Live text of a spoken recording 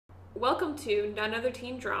Welcome to None Other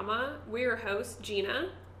Teen Drama. We're your hosts, Gina.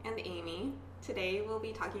 And Amy. Today we'll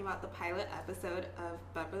be talking about the pilot episode of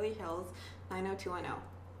Beverly Hills 90210.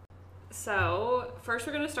 So, first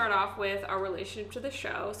we're going to start off with our relationship to the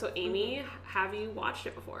show. So, Amy, have you watched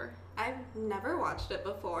it before? I've never watched it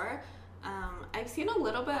before. I've seen a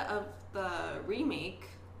little bit of the remake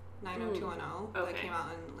 90210 that came out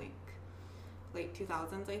in like late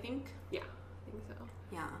 2000s, I think. Yeah, I think so.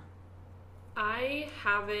 Yeah. I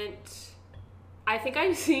think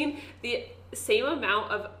I've seen the same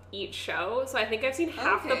amount of each show. So I think I've seen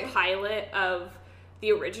half the pilot of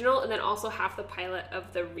the original and then also half the pilot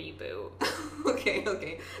of the reboot.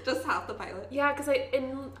 Okay. Just half the pilot. Yeah, because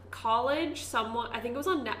in college, I think it was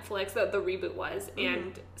on Netflix that the reboot was,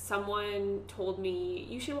 and someone told me,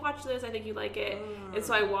 you should watch this, I think you like it. And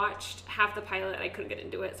so I watched half the pilot and I couldn't get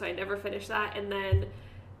into it, so I never finished that. And then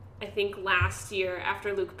I think last year,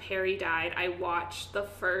 after Luke Perry died, I watched the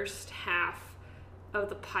first half of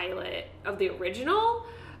the pilot of the original.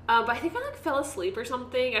 But I think I fell asleep or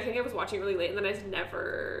something. I think I was watching it really late, and then I just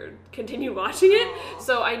never continued watching it. Aww.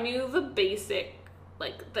 So I knew the basic,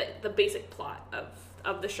 the basic plot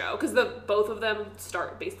of the show, because both of them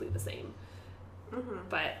start basically the same.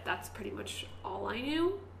 But that's pretty much all I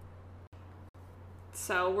knew.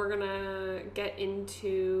 So we're gonna get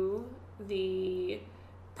into the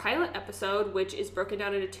pilot episode, which is broken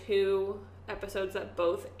down into two episodes that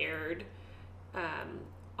both aired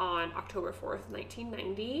on October 4th,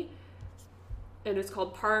 1990. And it's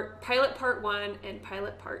called Pilot Part 1 and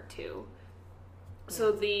Pilot Part 2.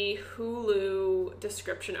 So the Hulu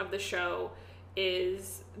description of the show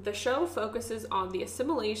is, the show focuses on the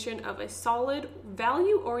assimilation of a solid,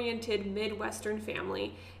 value-oriented Midwestern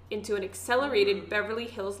family into an accelerated Beverly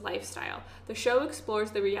Hills lifestyle. The show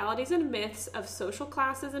explores the realities and myths of social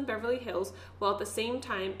classes in Beverly Hills, while at the same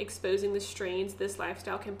time exposing the strains this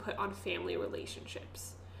lifestyle can put on family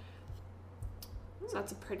relationships. So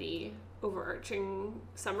that's a pretty overarching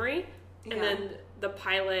summary. Yeah. And then the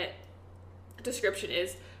pilot description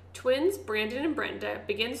is, twins Brandon and Brenda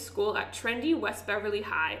begin school at trendy West Beverly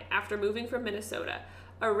High after moving from Minnesota.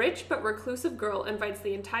 A rich but reclusive girl invites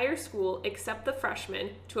the entire school, except the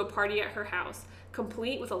freshmen, to a party at her house,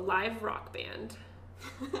 complete with a live rock band.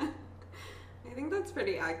 I think that's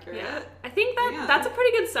pretty accurate. Yeah, I think that's a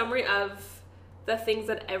pretty good summary of the things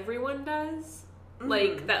that everyone does.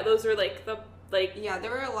 Like, that those are yeah,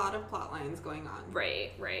 there were a lot of plot lines going on.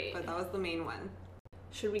 Right. But that was the main one.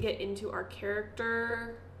 Should we get into our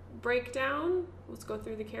character breakdown? Let's go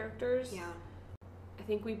through the characters. Yeah. I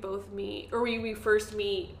think we both meet, or we first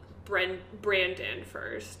meet Brandon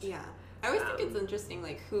first. Yeah. I always think it's interesting,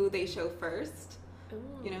 who they show first.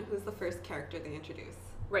 You know, who's the first character they introduce.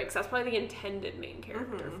 Right, because that's probably the intended main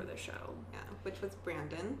character for the show. Yeah, which was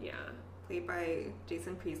Brandon. Yeah. Played by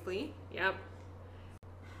Jason Priestley. Yep.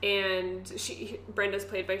 And Brenda's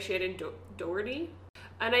played by Shannon Doherty.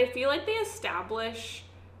 And I feel like they establish,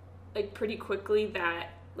 pretty quickly that,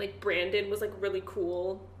 Brandon was, really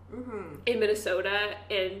cool in Minnesota,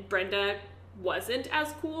 and Brenda wasn't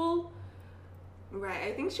as cool. Right.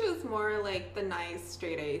 I think she was more the nice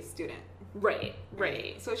straight A student. Right.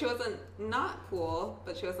 So she wasn't not cool,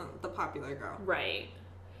 but she wasn't the popular girl. Right.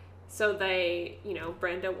 So they,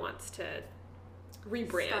 Brenda wants to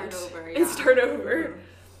rebrand start over.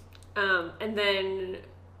 And then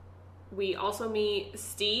we also meet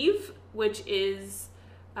Steve, which is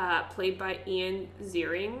played by Ian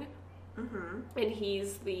Ziering. And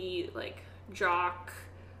he's the jock,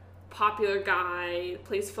 popular guy,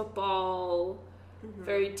 plays football,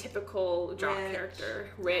 very typical jock character,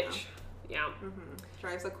 rich. Yeah.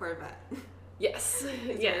 Drives a Corvette. Yes.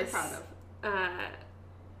 He's very proud of.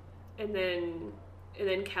 And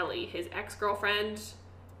then Kelly, his ex-girlfriend,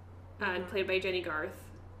 played by Jenny Garth.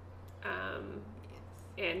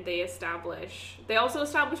 And they also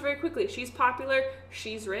establish very quickly, she's popular,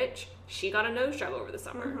 she's rich, she got a nose job over the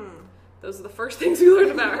summer. Those are the first things we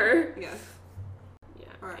learned about her. Yes. Yeah.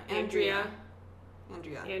 Or Andrea,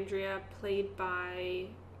 Andrea, played by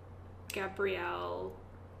Gabrielle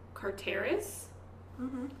Carteris.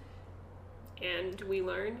 And we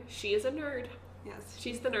learn she is a nerd. Yes.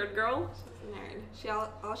 She's the nerd girl. She's a nerd.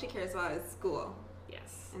 All she cares about is school.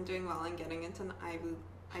 Yes. And doing well and getting into an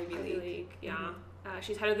Ivy League. Yeah.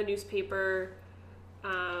 She's head of the newspaper.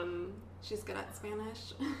 She's good at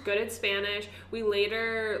Spanish. Good at Spanish. We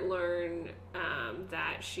later learn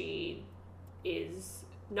that she is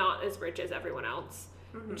not as rich as everyone else.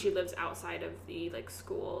 And she lives outside of the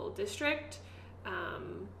school district.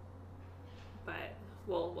 But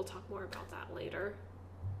we'll talk more about that later.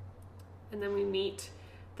 And then we meet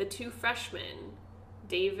the two freshmen,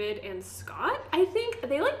 David and Scott. I think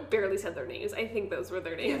they like barely said their names. I think those were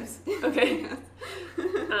their names. Yes. Okay. Yes.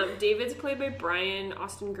 David's played by Brian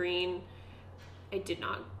Austin Green. I did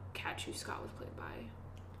not catch who Scott was played by,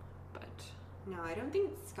 but no, I don't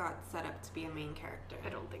think Scott's set up to be a main character. I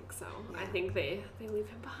don't think so. Yeah. I think they leave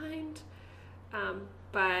him behind.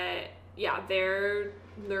 But yeah, they're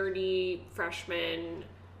nerdy freshmen,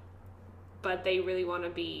 but they really want to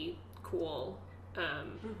be cool.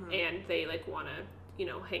 And they like want to, you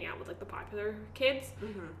know, hang out with like the popular kids.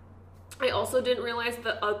 I also didn't realize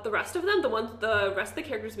that the rest of them, the rest of the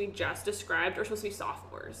characters we just described are supposed to be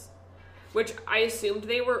sophomores, which I assumed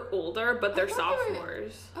they were older, but they're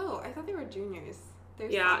sophomores. I thought they were juniors.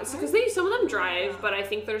 Yeah, because some of them drive, but I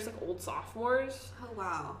think there's like old sophomores. Oh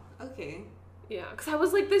wow. Okay. Yeah, because I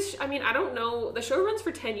was like this. I mean, I don't know. The show runs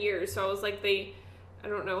for 10 years, so I was like I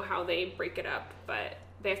don't know how they break it up, but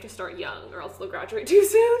they have to start young, or else they'll graduate too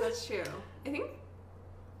soon. That's true. I think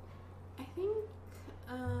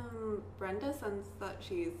Brenda says that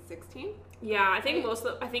she's 16. Yeah, I think most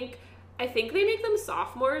of them. I think they make them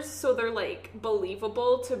sophomores, so they're like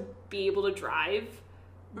believable to be able to drive,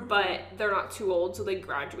 but they're not too old, so they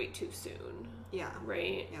graduate too soon. Yeah.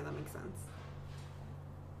 Right. Yeah, that makes sense.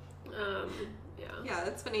 Yeah. Yeah,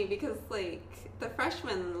 that's funny because like the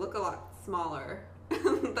freshmen look a lot smaller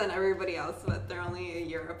than everybody else, but they're only a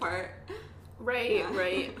year apart. Right, yeah.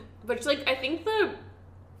 Right. But it's like I think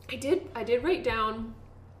I did write down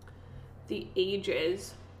the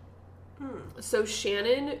ages. So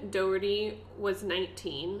Shannon Doherty was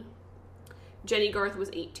 19. Jenny Garth was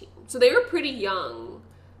 18. So they were pretty young.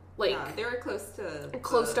 Like yeah, they were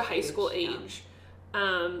close to high school age.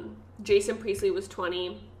 Yeah. Jason Priestley was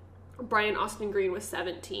 20. Brian Austin Green was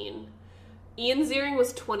 17. Ian Ziering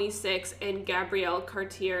was 26, and Gabrielle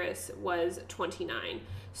Cartieris was 29.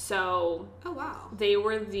 So, oh wow, they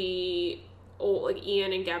were the old, like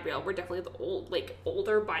Ian and Gabrielle were definitely the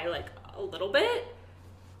older by like a little bit,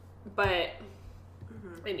 but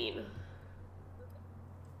I mean,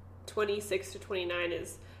 26 to 29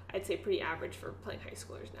 is, I'd say, pretty average for playing high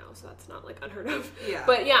schoolers now, so that's not like unheard of. Yeah.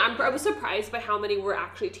 But yeah, I was surprised by how many were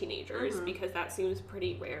actually teenagers because that seems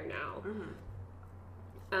pretty rare now.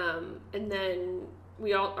 And then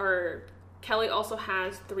Kelly also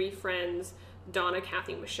has 3 friends, Donna,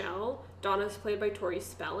 Kathy, Michelle. Donna's played by Tori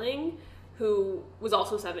Spelling, who was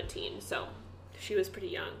also 17, so she was pretty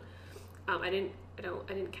young. I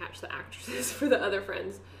didn't catch the actresses for the other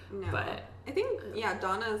friends. No. But I think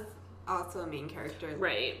Donna's also a main character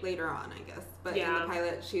later on, I guess. But in the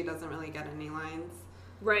pilot she doesn't really get any lines.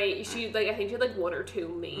 Right. She I think she had like 1 or 2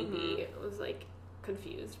 maybe. I was like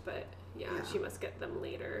confused, but yeah, she must get them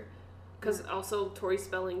later. Because also Tori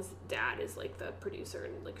Spelling's dad is like the producer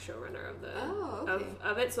and like showrunner of the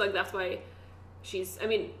of it. So like that's why she's. I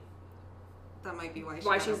mean, that might be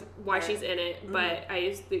why she's in it. But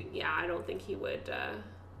I don't think he would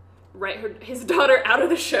write his daughter out of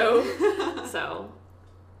the show. So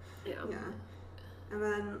yeah. And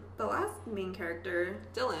then the last main character,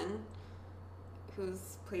 Dylan,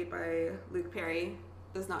 who's played by Luke Perry,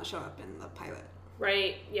 does not show up in the pilot.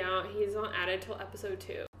 Right, yeah, he's not added till episode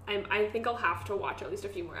 2. I think I'll have to watch at least a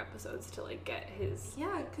few more episodes to like get his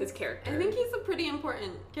character. I think he's a pretty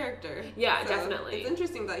important character. Yeah, so definitely. It's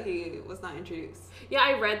interesting that he was not introduced. Yeah,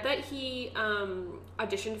 I read that he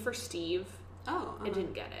auditioned for Steve. And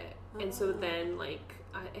didn't get it. And so then like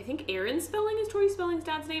I think Aaron Spelling is Tori Spelling's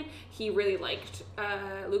dad's name. He really liked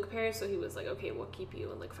Luke Perry, so he was like, okay, we'll keep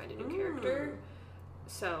you and like find a new character.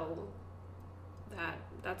 So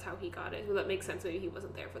that's how he got it. So that makes sense. Maybe he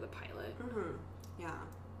wasn't there for the pilot. Yeah.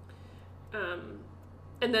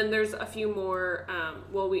 And then there's a few more.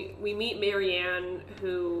 We meet Marianne,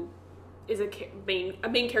 who is a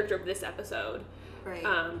main character of this episode. Right.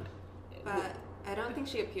 But I don't think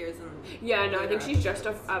she appears in. Yeah, no, I think she's just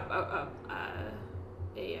a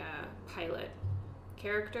pilot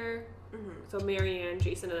character. So Marianne,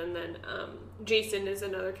 Jason, and then Jason is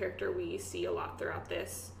another character we see a lot throughout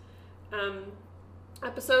this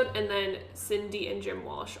episode, and then Cindy and Jim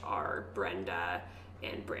Walsh are Brenda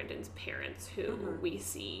and Brandon's parents, who we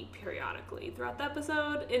see periodically throughout the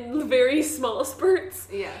episode in very small spurts.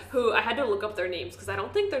 Yes. Who I had to look up their names because I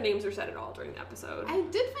don't think their names are said at all during the episode. I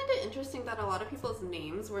did find it interesting that a lot of people's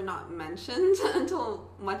names were not mentioned until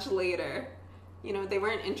much later. You know, they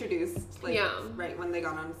weren't introduced right when they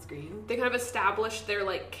got on screen. They kind of established their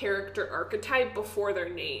like character archetype before their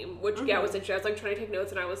name, which was interesting. I was like trying to take notes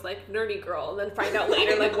and I was like nerdy girl, and then find out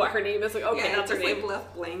later like what her name is. Like that's her name. Like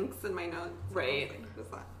left blanks in my notes. Right. Like, who's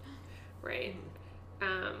that? Right.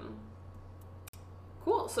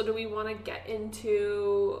 Cool. So do we want to get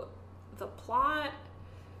into the plot?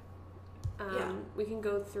 We can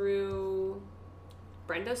go through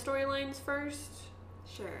Brenda's storylines first.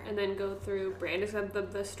 Sure. And then go through Branda's.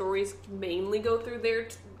 The stories mainly go through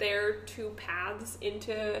their two paths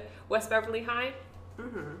into West Beverly High.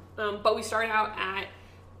 Mm-hmm. But we start out at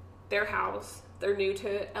their house. They're new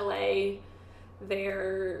to LA.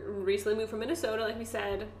 They're recently moved from Minnesota, like we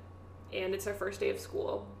said, and it's their first day of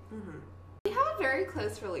school. Mm-hmm. They have a very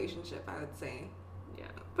close relationship, I would say. Yeah,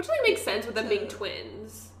 which like makes sense with them being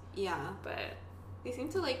twins. Yeah, but they seem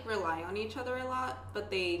to like rely on each other a lot, but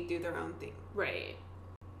they do their own thing. Right.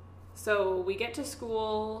 So we get to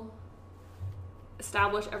school,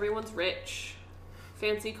 establish everyone's rich,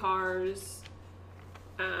 fancy cars.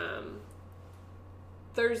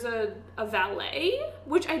 There's a valet,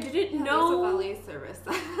 which I didn't know. There's a valet service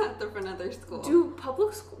at the front of their school. Do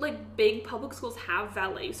big public schools have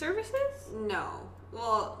valet services? No.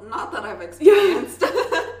 Well, not that I've experienced.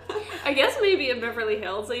 I guess maybe in Beverly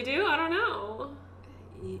Hills they do. I don't know.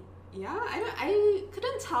 Yeah, I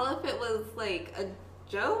couldn't tell if it was like a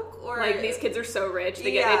joke or like these kids are so rich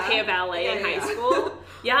they pay a valet in high school.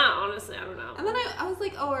 Yeah, honestly, I don't know. And then I was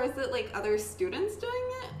like, oh, or is it like other students doing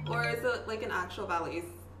it, or is it like an actual valet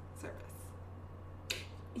service?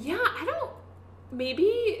 Yeah, I don't.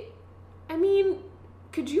 Maybe. I mean,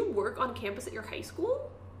 could you work on campus at your high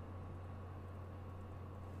school?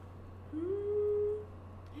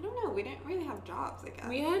 I don't know. We didn't really have jobs, I guess.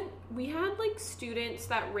 We had like students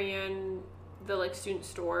that ran the like student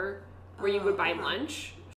store where you would buy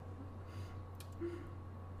lunch.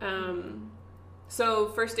 So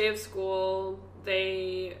first day of school,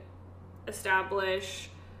 they establish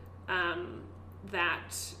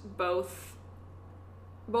that both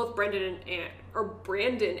Brandon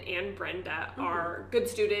and Brenda are good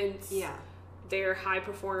students. Yeah. They're high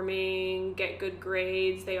performing, get good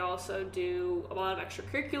grades. They also do a lot of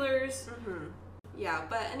extracurriculars. Mm-hmm. Yeah,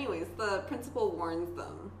 but anyways, the principal warns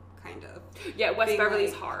them, kind of. Yeah, West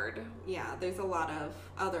Beverly's hard. Yeah, there's a lot of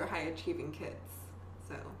other high achieving kids,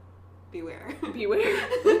 so beware. Beware.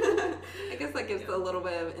 I guess that gives a little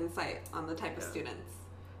bit of insight on the type of students.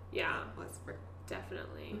 Yeah, Westbrook.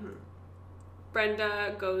 Definitely. Mm-hmm.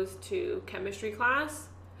 Brenda goes to chemistry class,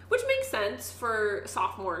 which makes sense for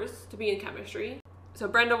sophomores to be in chemistry. So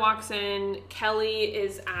Brenda walks in, Kelly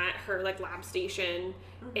is at her like lab station,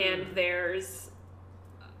 and there's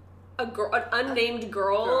an unnamed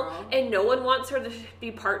girl, and no one wants her to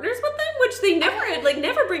be partners with them, which they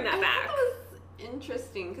never bring that back. That was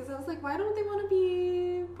interesting, because I was like, why don't they want to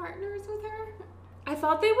be partners with her? I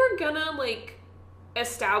thought they were gonna like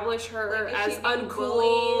establish her like, as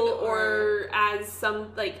uncool or as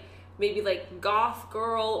some like maybe like goth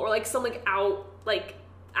girl or like some like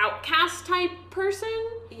outcast type person.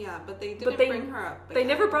 Yeah, but they didn't bring her up again. They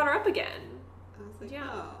never brought her up again. I was like,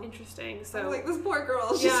 yeah, interesting. So I was like, this poor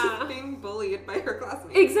girl, she's just being bullied by her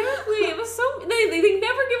classmates. Exactly. It was so they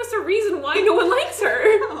never give us a reason why no one likes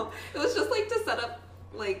her. No, it was just like to set up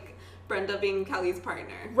like Brenda being Kelly's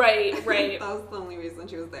partner. Right. That was the only reason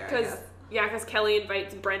she was there, I guess. Yeah, because Kelly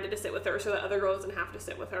invites Brenda to sit with her so that other girl doesn't have to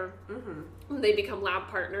sit with her. Mm-hmm. They become lab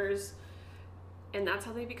partners, and that's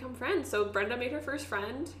how they become friends. So Brenda made her first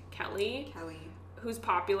friend, Kelly, who's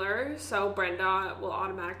popular. So Brenda will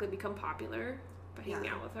automatically become popular by hanging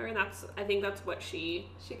out with her, and I think that's what she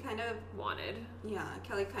kind of wanted. Yeah,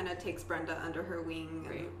 Kelly kind of takes Brenda under her wing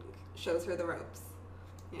and shows her the ropes.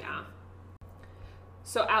 Yeah.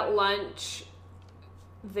 So at lunch,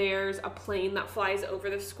 there's a plane that flies over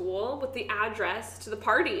the school with the address to the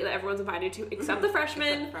party that everyone's invited to, except the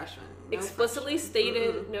freshmen. Explicitly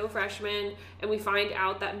stated, no freshmen. And we find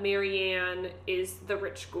out that Marianne is the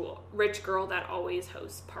rich girl that always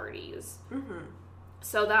hosts parties. Mm-hmm.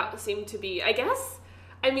 So that seemed to be, I guess,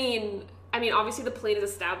 I mean, obviously the plane is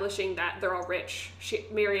establishing that they're all rich.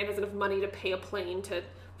 Marianne has enough money to pay a plane to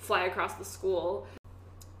fly across the school.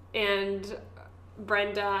 And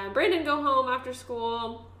Brenda and Brandon go home after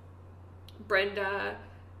school. Brandon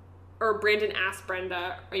asks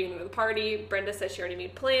Brenda, are you going to go to the party? Brenda says she already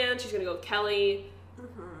made plans. She's going to go with Kelly.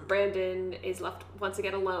 Mm-hmm. Brandon is left once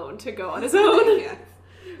again alone to go on his own. Yes.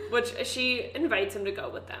 Which she invites him to go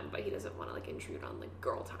with them, but he doesn't want to like intrude on like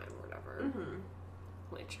girl time or whatever. Mm-hmm.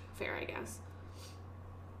 Which, fair, I guess.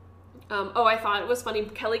 I thought it was funny.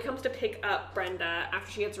 Kelly comes to pick up Brenda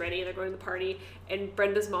after she gets ready and they're going to the party, and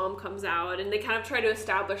Brenda's mom comes out, and they kind of try to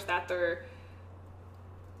establish that they're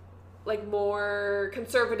like more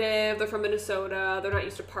conservative. They're from Minnesota. They're not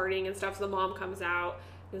used to partying and stuff. So the mom comes out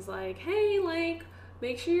and is like, hey, like,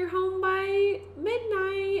 make sure you're home by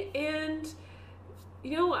midnight, and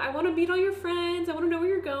you know, I want to meet all your friends. I want to know where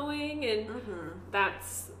you're going, and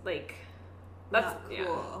that's like That's not cool.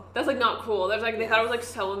 Yeah. That's like not cool. There's like they thought it was like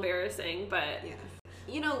so embarrassing, but yes.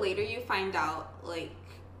 You know, later you find out like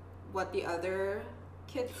what the other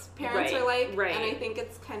kids' parents are like, right. and I think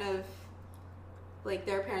it's kind of like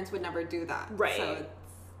their parents would never do that, right? So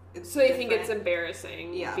it's they think it's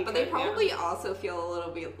embarrassing, yeah. Because, but they probably also feel a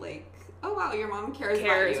little bit like, oh wow, your mom cares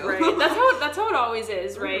about you, right? That's how it always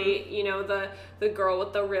is, right? Mm-hmm. You know, the girl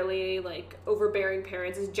with the really like overbearing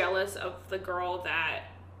parents is jealous of the girl that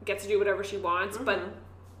gets to do whatever she wants, mm-hmm. but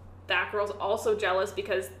that girl's also jealous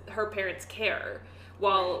because her parents care,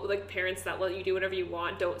 while like parents that let you do whatever you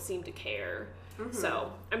want don't seem to care. Mm-hmm.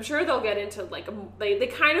 So I'm sure they'll get into like they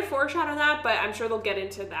kind of foreshadow that, but I'm sure they'll get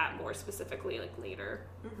into that more specifically like later.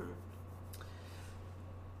 Mm-hmm.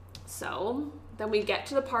 So then we get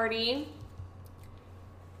to the party,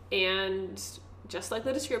 and just like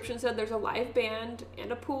the description said, there's a live band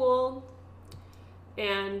and a pool,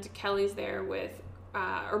 and Kelly's there with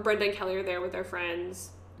or Brenda and Kelly are there with their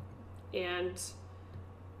friends, and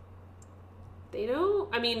they don't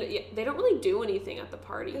really do anything at the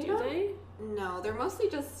party, do they? No, they're mostly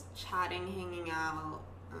just chatting, hanging out.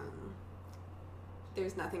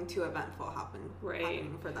 There's nothing too eventful happening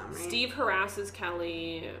for them, right? Steve harasses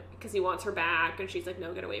Kelly because he wants her back, and she's like,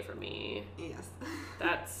 no, get away from me. Yes.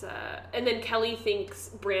 That's, and then Kelly thinks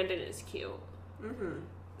Brandon is cute. Mm-hmm.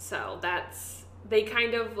 So they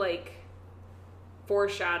kind of like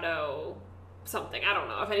foreshadow something. I don't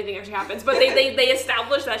know if anything actually happens, but they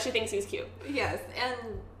establish that she thinks he's cute. Yes,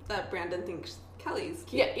 and that Brandon thinks Kelly's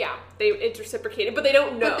cute. Yeah, it's reciprocated, but they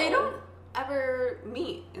don't know. But they don't ever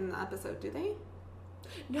meet in the episode, do they?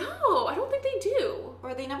 No, I don't think they do.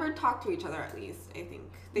 Or they never talk to each other, at least, I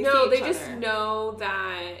think. They just know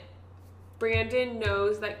that Brandon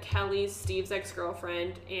knows that Kelly's Steve's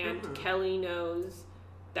ex-girlfriend, and mm-hmm. Kelly knows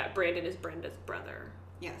that Brandon is Brenda's brother.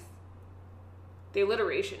 Yes. The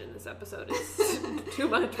alliteration in this episode is too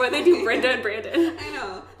much. Why they do Brenda and Brandon? I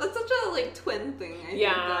know. That's such a like twin thing, I think. You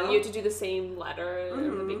have to do the same letter mm-hmm.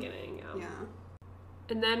 in the beginning. Yeah.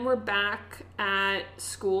 And then we're back at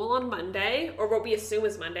school on Monday, or what we assume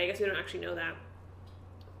is Monday. I guess we don't actually know that.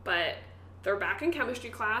 But they're back in chemistry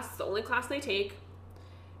class. It's the only class they take.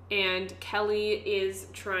 And Kelly is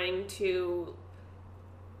trying to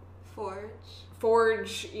forge,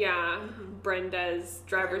 mm-hmm. Brenda's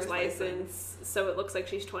driver's license, so it looks like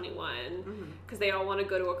she's 21, because they all want to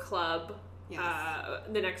go to a club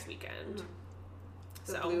the next weekend. Mm-hmm.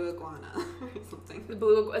 The Blue Iguana or something.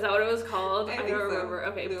 Is that what it was called? I don't remember.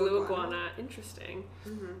 So. Okay, Blue Iguana. Interesting.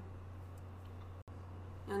 Mm-hmm.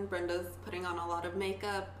 And Brenda's putting on a lot of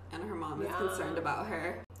makeup, and her mom is concerned about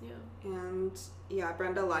her. Yeah. And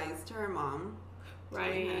Brenda lies to her mom.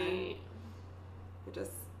 Right. You're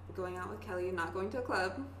just going out with Kelly, not going to a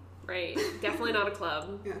club. Right. Definitely not a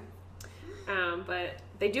club. Yeah. But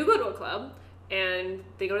they do go to a club, and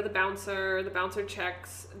they go to the bouncer. The bouncer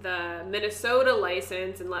checks the Minnesota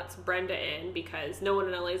license and lets Brenda in, because no one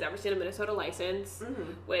in LA has ever seen a Minnesota license,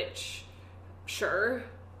 mm-hmm. which, sure.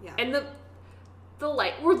 Yeah. And did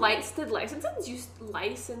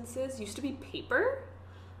licenses used to be paper?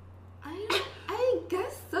 I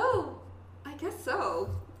guess so.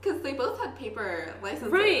 Because they both had paper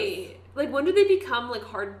licenses. Right. Like, when did they become, like,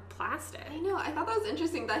 hard plastic? I know. I thought that was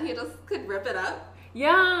interesting that he just could rip it up.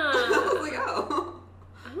 Yeah. I was like, oh.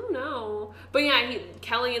 I don't know. But, yeah,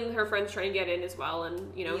 Kelly and her friends try and get in as well,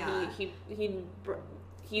 and, you know,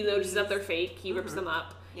 he notices that they're fake. He rips them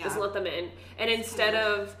up. Doesn't let them in. And instead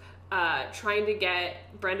of trying to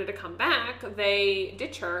get Brenda to come back, they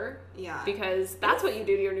ditch her. Yeah. Because that's what you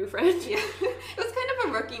do to your new friend. Yeah. It was kind of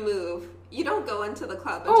a rookie move. You don't go into the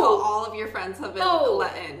club until all of your friends have been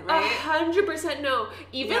let in, right? 100% no.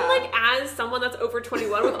 Even like as someone that's over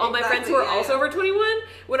 21 with all my friends who are also over 21,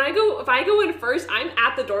 if I go in first, I'm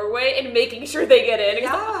at the doorway and making sure they get in.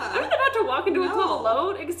 Yeah. I'm not about to walk into a club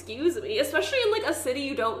alone. Excuse me. Especially in like a city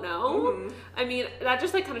you don't know. Mm-hmm. I mean, that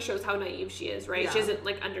just like kind of shows how naive she is, right? Yeah. She doesn't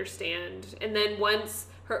like understand. And then once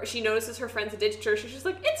she notices her friends ditched her, she's just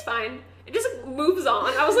like, it's fine. It just moves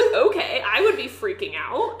on. I was like, okay, I would be freaking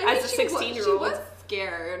out as a 16-year-old. She was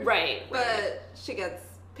scared. Right. But she gets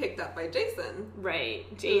picked up by Jason. Right.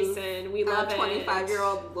 Jason. We love it. A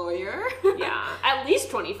 25-year-old lawyer. Yeah. At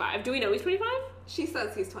least 25. Do we know he's 25? She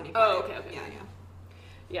says he's 25. Oh, okay.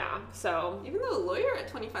 Yeah, so. Even though a lawyer at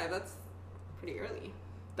 25, that's pretty early.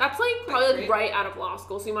 That's like probably like right out of law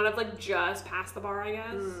school, so you might have like just passed the bar, I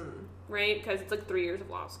guess. right? Because it's like 3 years of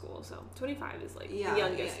law school, so 25 is like the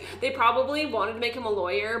youngest. Yeah. They probably wanted to make him a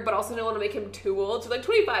lawyer, but also didn't want to make him too old, so like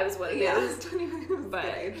 25 is what it is. 25 is but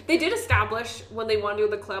good. they did establish when they wanted to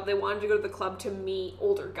go to the club, they wanted to go to the club to meet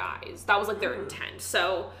older guys. That was like their intent.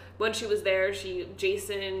 So when she was there,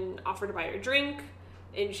 Jason offered to buy her a drink,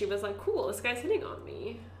 and she was like, cool, this guy's hitting on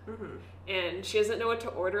me. And she doesn't know what to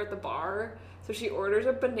order at the bar, so she orders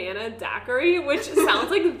a banana daiquiri, which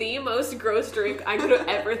sounds like the most gross drink I could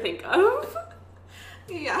ever think of.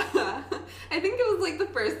 Yeah. I think it was like the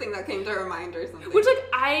first thing that came to her mind or something. Which, like,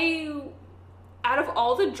 out of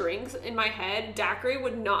all the drinks in my head, daiquiri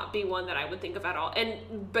would not be one that I would think of at all,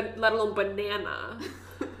 let alone banana.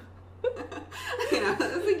 Yeah,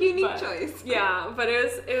 it's a unique choice. Yeah, but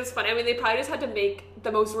it was funny. I mean, they probably just had to make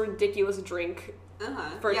the most ridiculous drink.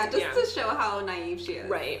 To show how naive she is.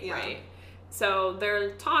 Right. So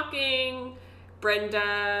they're talking.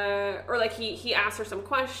 Brenda, or like he asks her some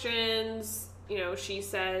questions. You know, she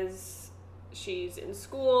says she's in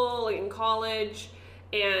school, like in college,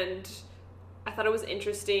 and I thought it was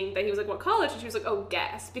interesting that he was like, what college? And she was like, oh,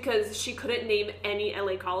 guess, because she couldn't name any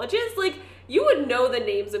LA colleges. Like, you would know the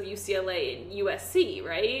names of UCLA and USC,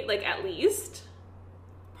 right? Like, at least.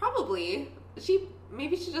 Probably.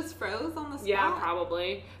 Maybe she just froze on the spot. Yeah,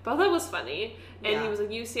 probably. But that was funny. And he was like,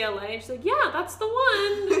 UCLA. And she's like, yeah, that's the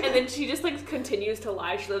one. And then she just, like, continues to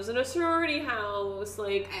lie. She lives in a sorority house.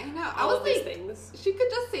 Like, I know. All of these things. She could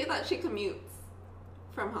just say that she commutes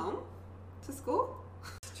from home to school.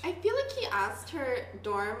 I feel like he asked her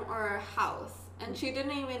dorm or house. And she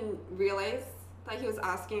didn't even realize that he was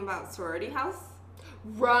asking about sorority house.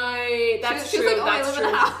 Right. That's true. She was like, that's I live true.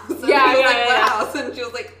 in a house. And Yeah, he was yeah, like, what house? And she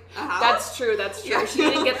was like, a house? That's true. Yeah. She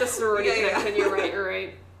didn't get the sorority connection. Yeah. You're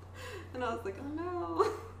right. And I was like, oh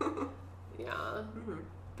no. Yeah.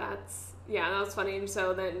 That was funny. And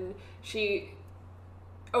so then he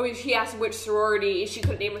asked which sorority. She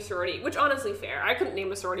couldn't name a sorority, which honestly fair. I couldn't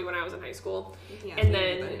name a sorority when I was in high school. Yeah, and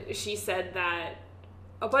then she said that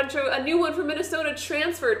a new one from Minnesota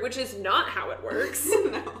transferred, which is not how it works.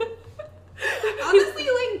 No. Honestly,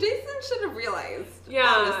 like, Jason should have realized. Yeah.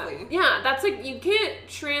 Honestly. Yeah, that's like, you can't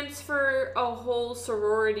transfer a whole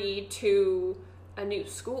sorority to a new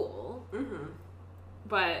school.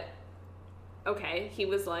 But, okay, he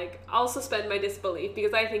was like, I'll suspend my disbelief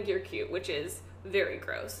because I think you're cute, which is very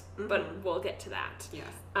gross. But we'll get to that. Yes.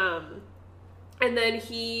 And then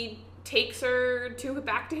he takes her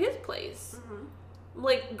back to his place. I'm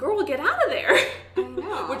like, girl, get out of there. I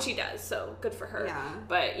know. Which she does, so good for her. Yeah.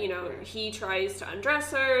 But, he tries to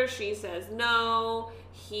undress her. She says no.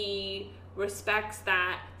 He respects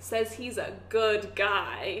that, says he's a good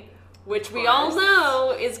guy, which we all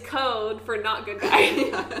know is code for not good guy.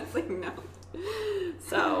 Yeah, it's like, no.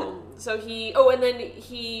 So and then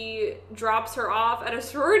he drops her off at a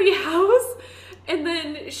sorority house, and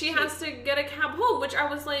then she has to get a cab home, which I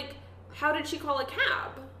was like, how did she call a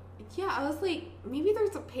cab? Yeah, I was like, maybe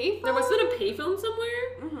there's a payphone? There must have been a payphone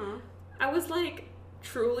somewhere. I was like,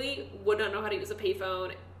 truly would not know how to use a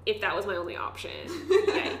payphone if that was my only option.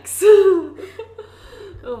 Yikes.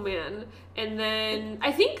 Oh, man. And then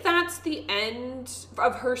I think that's the end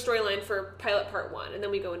of her storyline for pilot part 1, and then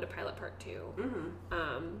we go into pilot part 2.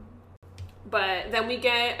 But then we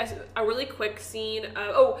get a really quick scene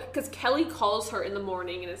of, because Kelly calls her in the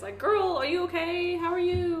morning and is like, girl, are you okay? How are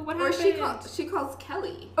you? What happened? Or she calls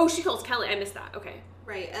Kelly. Oh, she calls Kelly. I missed that. Okay.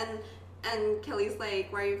 Right, and Kelly's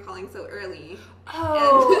like, why are you calling so early?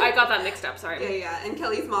 Oh, I got that mixed up, sorry. Yeah, and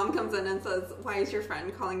Kelly's mom comes in and says, why is your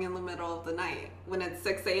friend calling in the middle of the night when it's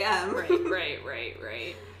 6 a.m.?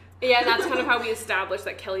 Right. Yeah, that's kind of how we established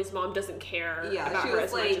that Kelly's mom doesn't care about her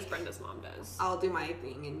as much as Brenda's mom does. I'll do my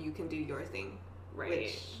thing and you can do your thing. Right.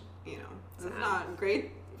 Which, is not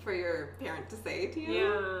great for your parent to say to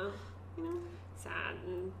you. Yeah. Sad.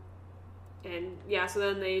 And yeah, so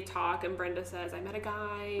then they talk and Brenda says, I met a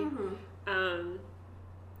guy.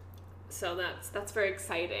 So that's very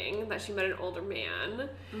exciting that she met an older man.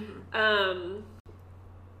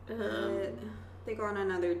 They go on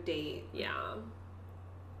another date. Yeah.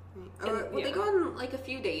 They go on like a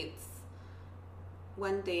few dates.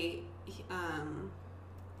 One date,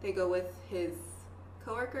 they go with his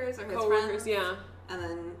coworkers or his friends. Yeah. And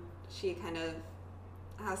then she kind of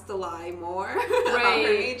has to lie more about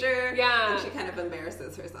her major. Yeah. And she kind of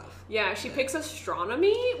embarrasses herself. Yeah, she picks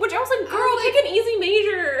astronomy, which I was like, girl, pick an easy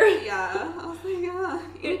major. Yeah. I was like, yeah,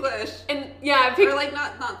 English. And yeah, or like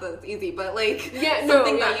not that's easy, but like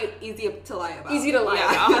something that easy to lie about. Easy to lie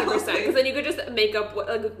about, 100%. Because then you could just make up,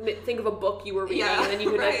 think of a book you were reading, and then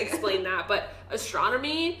you could explain that. But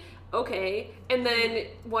astronomy, okay. And then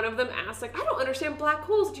one of them asks, like, I don't understand black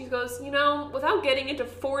holes. And she goes, you know, without getting into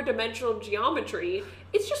 4-dimensional geometry,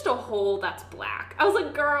 it's just a hole that's black. I was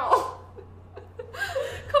like, girl,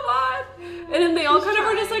 come on. And then they all kind of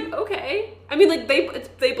are just like, okay. I mean, like,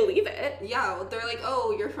 they believe it. Yeah, well, they're like,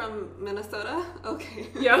 oh, you're from Minnesota? Okay.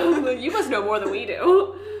 Yeah, you must know more than we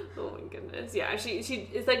do. Oh my goodness. Yeah, she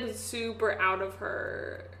is like super out of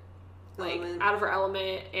her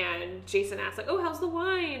element, and Jason asks like, oh, how's the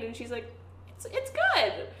wine? And she's like, it's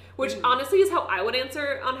good. Which honestly is how I would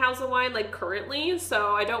answer on how's the wine, like, currently,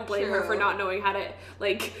 so I don't blame her for not knowing how to,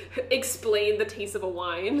 like, explain the taste of a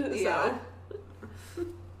wine. Yeah. So.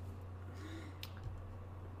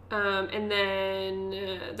 And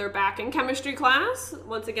then they're back in chemistry class,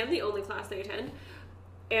 once again the only class they attend,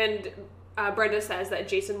 and Brenda says that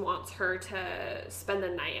Jason wants her to spend the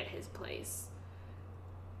night at his place,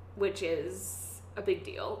 which is a big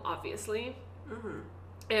deal, obviously.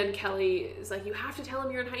 And Kelly is like, you have to tell him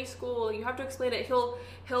you're in high school. You have to explain it. He'll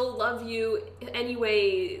love you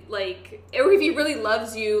anyway. Like, or if he really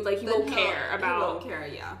loves you, like, he won't care about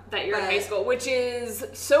that you're in high school, which is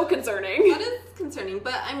so concerning. That is concerning,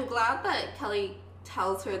 but I'm glad that Kelly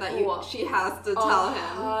tells her that she has to tell him.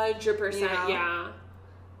 100%, you know? Yeah.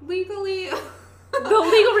 Legally. The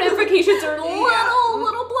legal ramifications are a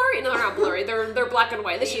little blurry. No, they're not blurry. They're black and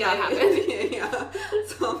white. This should not happen. Yeah.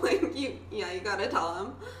 So I'm like, you gotta tell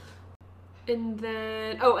him. And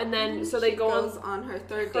then, so they go on her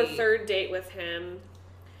third date with him.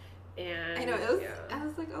 And I know, I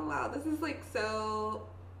was like, oh wow, this is like so,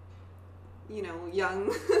 you know,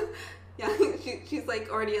 young. She's like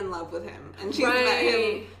already in love with him, and she's met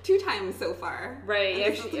him 2 times so far. Right.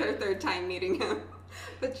 And this is her 3rd time meeting him.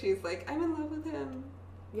 But she's like, I'm in love with him.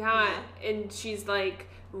 Yeah, and she's like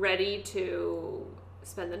ready to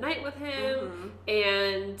spend the night with him.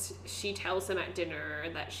 And she tells him at dinner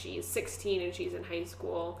that she's 16 and she's in high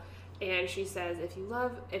school. And she says, if you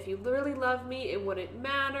really love me, it wouldn't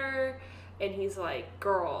matter. And he's like,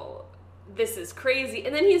 girl, this is crazy.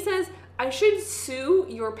 And then he says, I should sue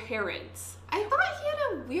your parents. I thought he had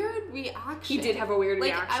a weird reaction. He did have a weird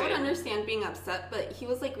reaction. I would understand being upset, but he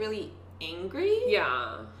was like really angry.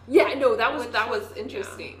 No, that was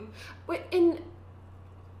interesting. And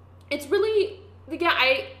it's really,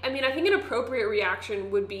 I mean, I think an appropriate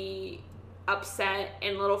reaction would be upset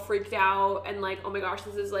and a little freaked out and like, oh my gosh,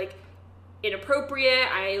 this is like inappropriate.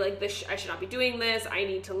 I like this. I should not be doing this. I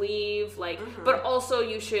need to leave. Like, but also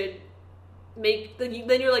you should then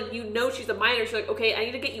you're like, you know, she's a minor. She's like, okay, I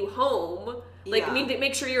need to get you home. Like, I need to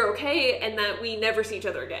make sure you're okay and that we never see each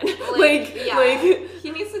other again.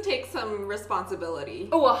 He needs to take some responsibility.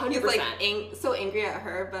 Oh, 100%. He's like so angry at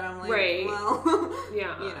her, but I'm like, well, you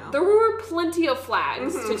know. There were plenty of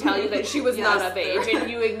flags to tell you that she was not of age,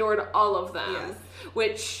 and you ignored all of them. Yes.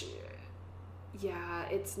 Which,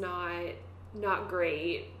 it's not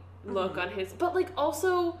great look on his, but like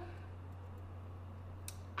also,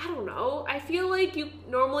 I don't know. I feel like you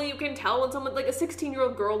can tell when someone, like a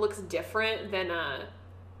 16-year-old girl looks different than a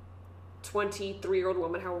 23-year-old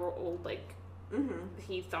woman, however old, like,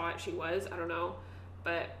 he thought she was. I don't know.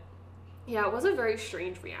 But, yeah, it was a very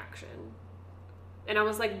strange reaction. And I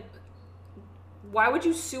was like, why would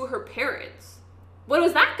you sue her parents? What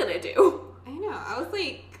was that gonna do? I know. I was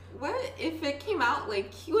like, what if it came out,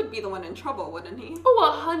 like, he would be the one in trouble, wouldn't he?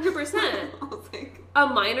 Oh, 100%. I was like, a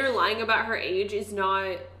minor lying about her age is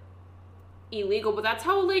not illegal, but that's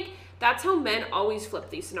how men always flip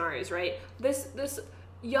these scenarios, right? This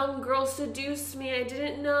young girl seduced me, I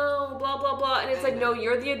didn't know, blah blah blah, and it's like, no,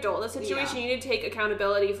 you're the adult in the situation. You need to take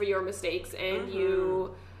accountability for your mistakes, and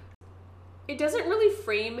it doesn't really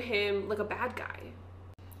frame him like a bad guy.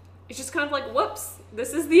 It's just kind of like, whoops,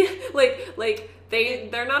 this is the like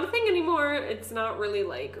they're not a thing anymore. It's not really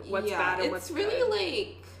like what's bad and what's good. It's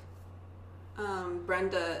really like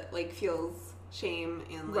Brenda like feels shame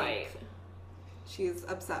and like she's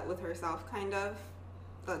upset with herself, kind of,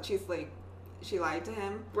 that she's like, she lied to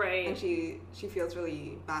him, right? And she feels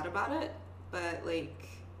really bad about it, but like,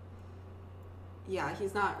 yeah,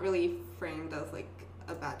 he's not really framed as like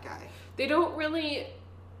a bad guy. They don't really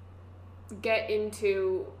get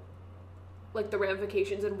into like the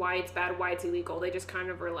ramifications and why it's bad, why it's illegal. They just kind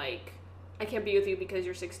of are like, I can't be with you because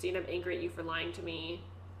you're 16. I'm angry at you for lying to me,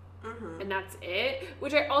 and that's it.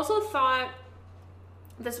 Which I also thought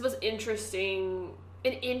this was an interesting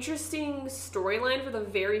storyline for the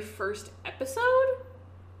very first episode.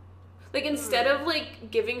 Like, instead of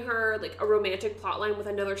like giving her like a romantic plotline with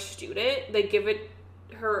another student, they give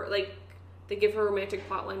her a romantic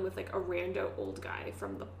plotline with like a rando old guy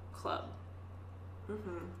from the club.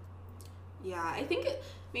 Yeah, I think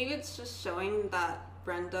maybe it's just showing that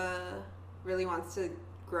Brenda really wants to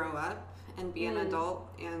grow up and be an adult,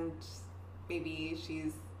 and maybe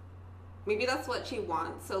that's what she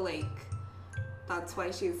wants. So like that's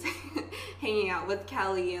why she's hanging out with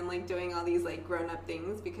Kelly and like doing all these like grown up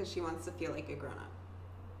things, because she wants to feel like a grown up.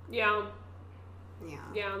 Yeah. Yeah.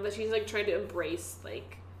 Yeah, that she's like trying to embrace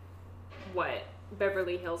like what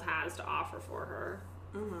Beverly Hills has to offer for her.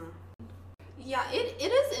 Mm-hmm. Yeah, it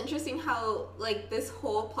is interesting how like this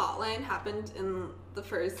whole plot line happened in the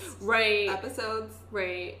first episodes.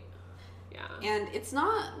 Right. Yeah. And it's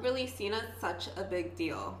not really seen as such a big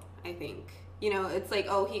deal, I think. You know, it's like,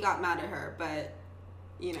 oh, he got mad at her, but,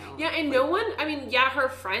 you know. Yeah, and no one, I mean, yeah, her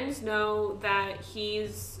friends know that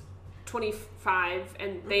he's 25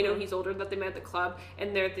 and they know he's older, that they met at the club,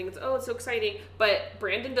 and their thing is, oh, it's so exciting. But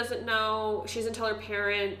Brandon doesn't know. She doesn't tell her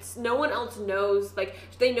parents. No one else knows. Like,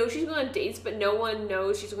 they know she's going on dates, but no one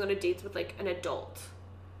knows she's going on dates with, like, an adult.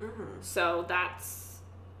 So that's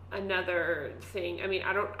another thing. I mean,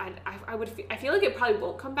 I feel like it probably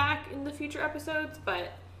won't come back in the future episodes,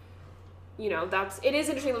 but, you know, it is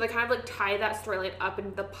interesting that they kind of, like, tie that storyline up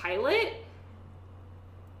in the pilot.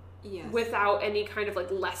 Yes. Without any kind of, like,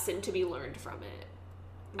 lesson to be learned from it.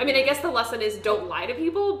 I mean, I guess the lesson is don't lie to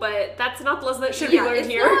people, but that's not the lesson that should be learned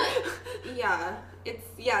here.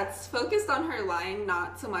 It's focused on her lying,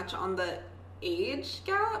 not so much on the age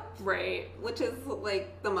gap. Right. Which is,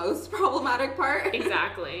 like, the most problematic part.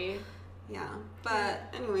 Exactly. Yeah.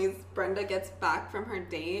 But, anyways, Brenda gets back from her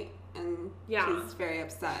date, and she's very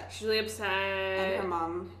upset. She's really upset. And her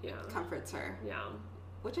mom comforts her. Yeah.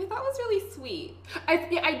 Which I thought was really sweet. I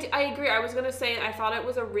agree. I was going to say, I thought it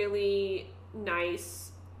was a really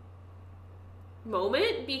nice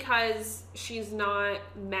moment because she's not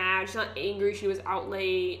mad. She's not angry. She was out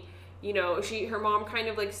late. You know, her mom kind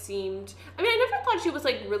of, like, seemed... I mean, I never thought she was,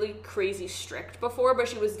 like, really crazy strict before, but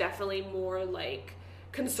she was definitely more, like,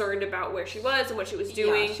 concerned about where she was and what she was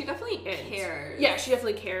doing. Yeah, she definitely cares. Yeah, she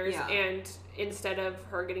definitely cares. Yeah. And instead of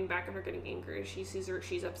her getting back and her getting angry, she sees her,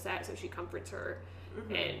 she's upset, so she comforts her.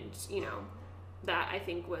 And, you know, that I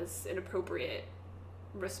think was an appropriate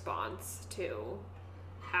response to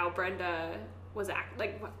how Brenda was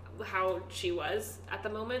how she was at the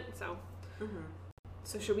moment. So,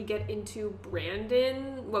 so should we get into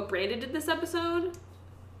Brandon? What Brandon did this episode?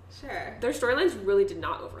 Sure. Their storylines really did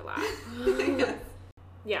not overlap. Yes.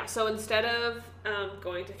 Yeah. So instead of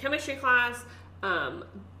going to chemistry class,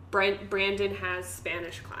 Brandon has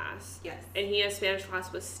Spanish class. Yes. And he has Spanish class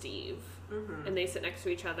with Steve. And they sit next to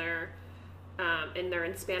each other. And they're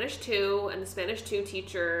in Spanish 2. And the Spanish 2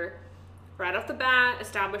 teacher, right off the bat,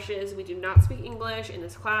 establishes we do not speak English in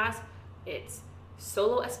this class. It's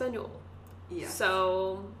solo español. Yes.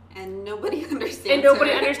 So... And nobody understands And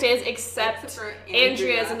nobody her. understands except for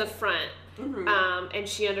Andrea's in the front. And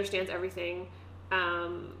she understands everything.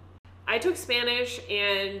 I took Spanish,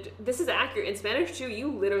 and this is accurate. In Spanish 2, you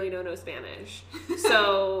literally don't know Spanish.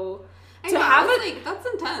 So... that's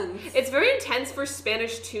intense. It's very intense for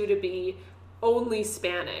Spanish 2 to be only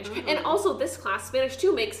Spanish. And also this class, Spanish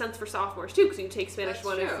 2, makes sense for sophomores too, because you take Spanish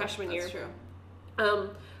 1 in freshman year. That's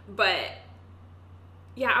true. But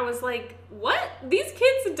yeah, I was like, what? These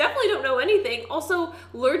kids definitely don't know anything. Also,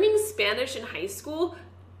 learning Spanish in high school,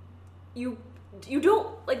 you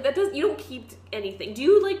don't, like, you don't keep anything. Do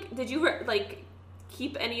you, like, did you, like,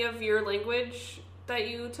 keep any of your language that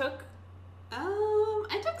you took?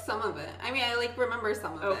 I took some of it. I mean, I, like, remember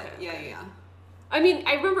some of it. Yeah. I mean,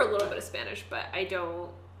 I remember a little bit of Spanish, but I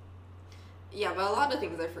don't... Yeah, but a lot of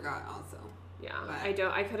things I forgot also. Yeah, but... I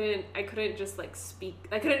couldn't just, like, speak...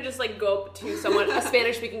 I couldn't just, like, go up to someone, a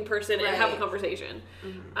Spanish-speaking person, and have a conversation.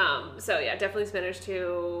 So, yeah, definitely Spanish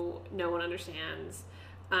too. No one understands.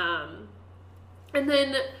 And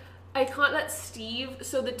then I caught that Steve...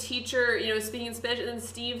 So the teacher, you know, is speaking in Spanish, and then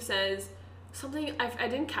Steve says... Something, I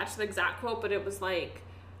didn't catch the exact quote, but it was like,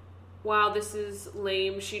 wow, this is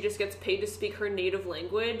lame. She just gets paid to speak her native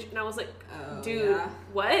language. And I was like, dude,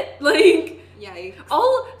 what? Like,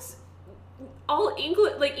 all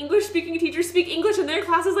English, like, English-speaking teachers speak English in their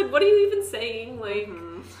classes. Like, what are you even saying? Like,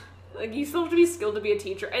 like, you still have to be skilled to be a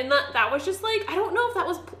teacher. And that was just, like, I don't know if that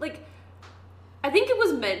was, like, I think it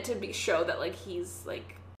was meant to show that, like, he's,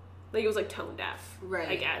 like it was, like, tone deaf,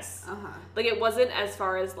 I guess. Like, it wasn't as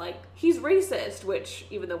far as, like, he's racist, which,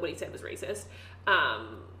 even though what he said was racist,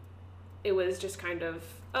 it was just kind of,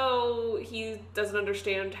 oh, he doesn't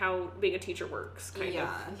understand how being a teacher works, kind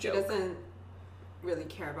of joke. He doesn't really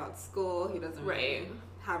care about school. He doesn't really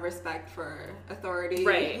have respect for authority.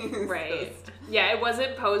 Right. Yeah, it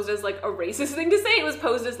wasn't posed as, like, a racist thing to say. It was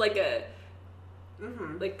posed as, like, a,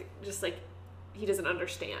 like, just, like, he doesn't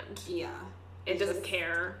understand. Yeah. It doesn't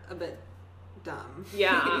care. A bit dumb.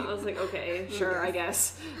 Yeah, I was like, okay, sure, I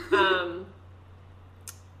guess.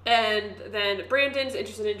 And then Brandon's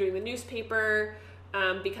interested in doing the newspaper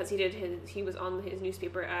because he was on his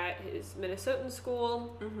newspaper at his Minnesotan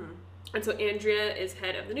school. Mm-hmm. And so Andrea is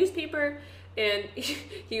head of the newspaper, and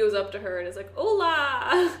he goes up to her and is like,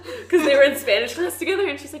 hola, because they were in Spanish class together,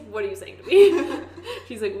 and she's like, what are you saying to me?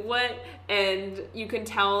 She's like, what? And you can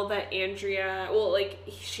tell that Andrea, well, like,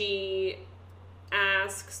 she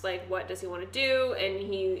asks, like, what does he want to do? And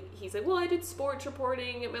he's like, well, I did sports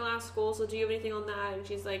reporting at my last school, so do you have anything on that? And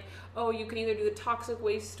she's like, oh, you can either do the toxic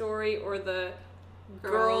waste story or the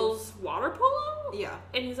girls water polo? Yeah.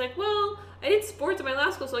 And he's like, well, I did sports at my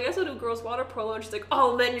last school, so I guess I'll do girls water polo. And she's like,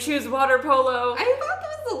 oh, men choose water polo. I thought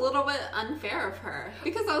that was a little bit unfair of her,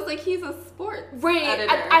 because I was like, he's a sports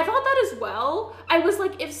editor. I thought that as well. I was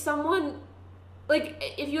like, if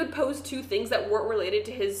you had posed two things that weren't related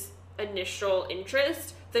to his initial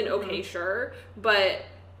interest, then okay, sure. But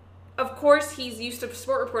of course, he's used to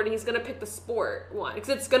sport reporting. He's going to pick the sport one because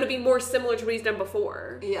it's going to be more similar to what he's done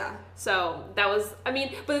before. Yeah. So that was, I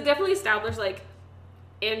mean, but it definitely established, like,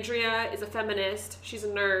 Andrea is a feminist. She's a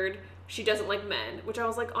nerd. She doesn't like men, which I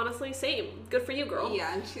was like, honestly, same. Good for you, girl.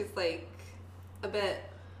 Yeah, and she's like a bit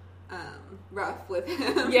rough with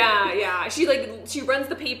him. Yeah. She runs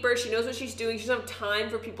the paper. She knows what she's doing. She doesn't have time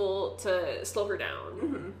for people to slow her down.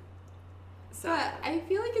 Mm-hmm. So. But I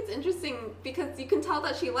feel like it's interesting because you can tell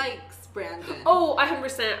that she likes Brandon. Oh,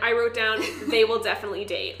 100%. I wrote down they will definitely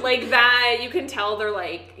date. Like that, you can tell they're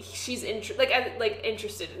like she's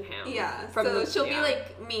interested in him. Yeah. So she'll be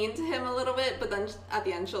like mean to him a little bit, but then at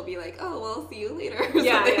the end she'll be like, "Oh, well, see you later."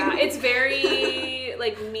 Yeah. It's very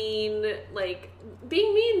like mean. Like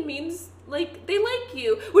being mean means like they like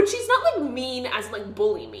you, which she's not like mean as like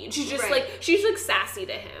bully mean. She's just like she's like sassy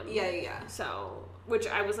to him. Yeah. So. Which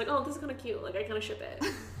I was like, oh, this is kind of cute. Like, I kind of ship it.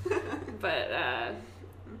 But,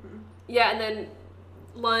 yeah, and then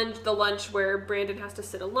the lunch where Brandon has to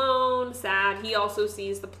sit alone, sad. He also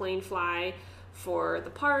sees the plane fly for the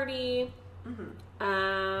party. Mm-hmm.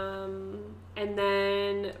 And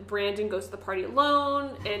then Brandon goes to the party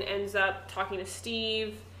alone and ends up talking to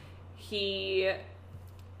Steve. He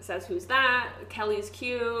says, who's that? Kelly's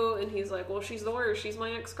cute. And he's like, well, she's the worst. She's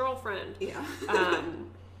my ex-girlfriend. Yeah.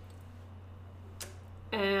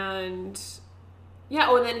 And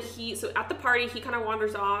yeah, and then so at the party, he kind of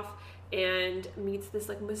wanders off and meets this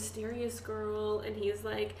like mysterious girl, and he's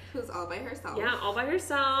like, who's all by herself. Yeah, all by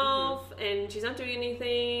herself, and she's not doing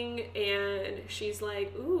anything, and she's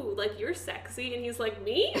like, ooh, like you're sexy, and he's like,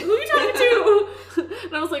 me? Who are you talking to?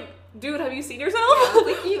 And I was like, dude, have you seen yourself? Yeah,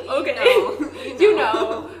 like you okay, you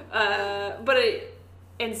know.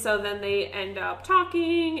 And so then they end up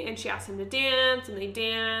talking, and she asks him to dance, and they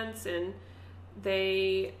dance, and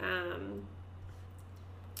they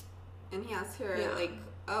and he asks her like,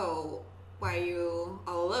 oh, why are you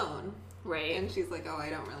all alone? Right. And she's like, oh, I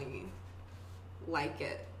don't really like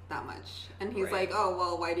it that much. And he's like, oh,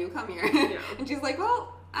 well, why do you come here? Yeah. And she's like,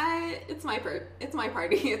 well, it's my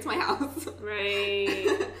party, it's my house.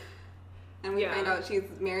 Right. And we find out she's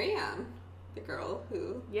Marianne, the girl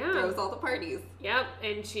who throws all the parties. Yep.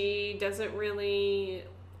 And she doesn't really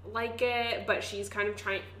like it, but she's kind of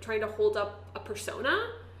trying to hold up a persona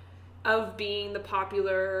of being the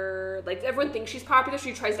popular, like everyone thinks she's popular.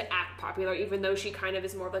 She tries to act popular even though she kind of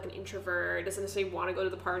is more of like an introvert, doesn't necessarily want to go to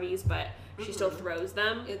the parties, but she still throws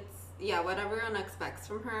them. It's what everyone expects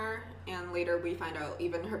from her, and later we find out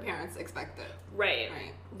even her parents expect it. Right.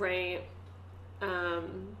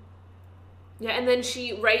 Yeah, and then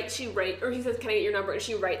she writes, or he says, can I get your number? And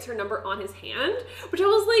she writes her number on his hand, which I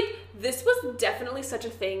was like, this was definitely such a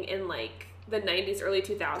thing in like the 90s, early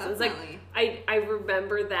 2000s. Definitely. Like, I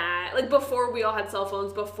remember that, like before we all had cell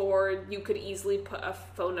phones, before you could easily put a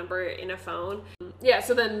phone number in a phone. Yeah,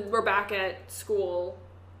 so then we're back at school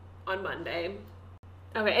on Monday.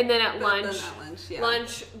 Okay, and then at lunch,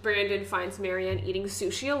 Brandon finds Marianne eating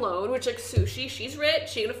sushi alone, which like sushi, she's rich,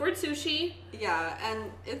 she can afford sushi. Yeah,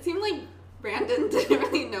 and it seemed like Brandon didn't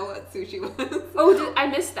really know what sushi was. Oh, I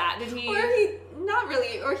missed that. Did he? Not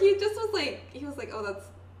really. Or he just was like, oh, that's...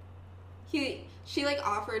 She like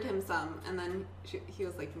offered him some, and then he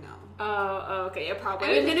was like, no. Oh, okay, yeah,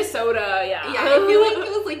 probably. In Minnesota, yeah. Yeah, I feel like it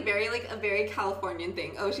was like a very Californian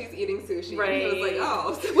thing. Oh, she's eating sushi. Right. And he was like,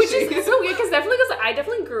 oh, sushi. Which is so weird, because I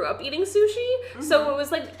definitely grew up eating sushi, so it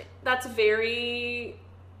was like, that's very,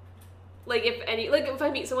 like, if I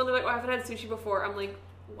meet someone, they're like, oh, I haven't had sushi before, I'm like,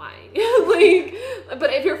 why? Like,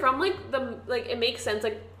 but if you're from it makes sense,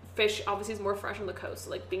 like, fish obviously is more fresh on the coast,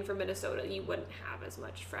 so, like, being from Minnesota, you wouldn't have as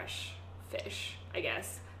much fresh fish, I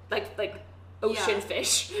guess. Like ocean Yeah.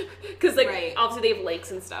 fish. Because, like, Right. obviously they have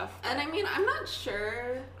lakes and stuff. And I mean, I'm not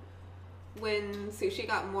sure when sushi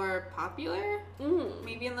got more popular.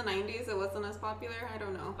 Maybe in the 90s it wasn't as popular. I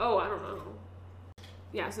don't know. Oh, I don't know.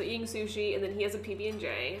 Yeah, so eating sushi, and then he has a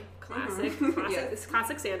PB&J. Classic. Yes.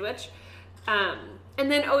 Classic sandwich. And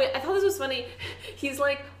then, I thought this was funny. He's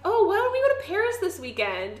like, oh, why don't we go to Paris this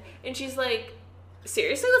weekend? And she's like,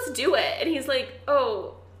 seriously, let's do it. And he's like,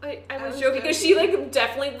 oh, I was joking. Because she, like,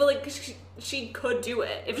 definitely, like, she could do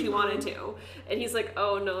it if she wanted to. And he's like,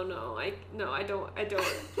 oh, no, I don't,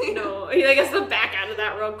 no. And he, like, has to back out of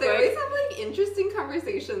that real quick. They always have, like, interesting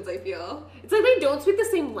conversations, I feel. It's like they don't speak the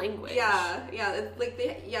same language. Yeah. It's like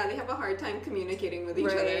they have a hard time communicating with each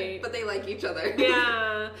other, but they like each other.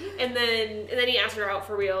 Yeah. And then he asked her out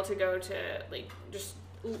for real to go to, like, just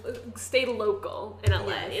stay local in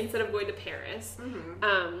LA instead of going to Paris.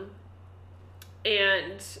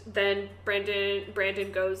 And then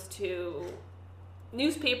Brandon goes to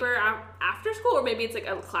newspaper after school, or maybe it's like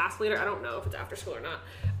a class later. I don't know if it's after school or not.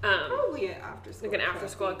 Probably an after school. Like an after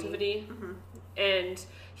school activity. And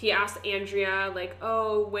he asked Andrea, like,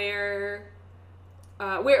 oh, he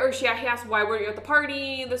asked, why weren't you at the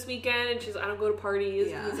party this weekend? And she's like, I don't go to parties.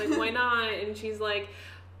 Yeah. And he's like, why not? And she's like,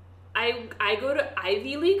 I go to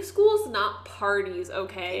Ivy League schools, not parties,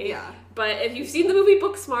 okay? Yeah. But if you've seen the movie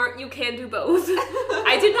Booksmart, you can do both.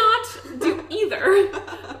 I did not do either,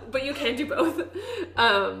 but you can do both.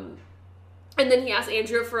 And then he asked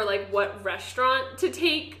Andrea for, like, what restaurant to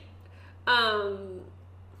take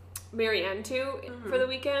Marianne to for the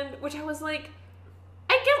weekend, which I was like,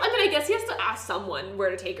 I guess he has to ask someone where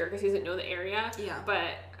to take her because he doesn't know the area. Yeah.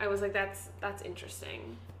 But I was like, that's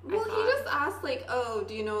interesting. Well, he just asked, like, oh,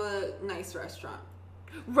 do you know a nice restaurant?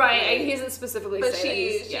 Right. He doesn't specifically but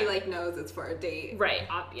say she like knows it's for a date. Right.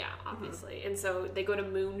 Yeah, obviously. And so they go to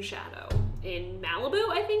Moon Shadow in Malibu,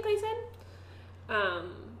 I think they said.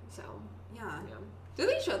 So. Yeah. Do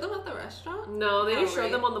they show them at the restaurant? No, they just show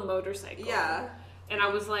them on the motorcycle. Yeah. And I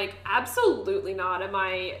was like, absolutely not. Am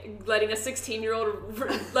I letting a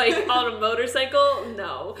 16-year-old like on a motorcycle?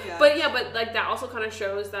 No. Yeah. But like that also kind of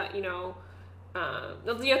shows that, you know,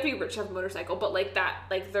 you have to be rich to have a motorcycle, but like that,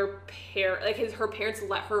 like her parents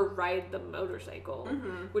let her ride the motorcycle,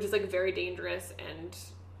 which is like very dangerous and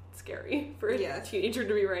scary for a teenager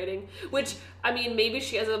to be riding. Which, I mean, maybe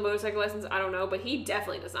she has a motorcycle license, I don't know, but he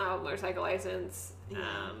definitely does not have a motorcycle license.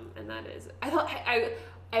 And that is, I thought,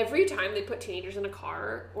 every time they put teenagers in a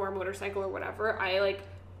car or a motorcycle or whatever,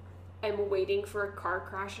 I'm waiting for a car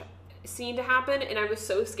crash scene to happen, and I was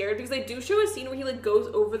so scared because they do show a scene where he like goes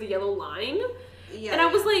over the yellow line, and I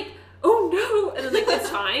was like, oh no, and then like it's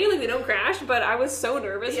fine, like they don't crash, but I was so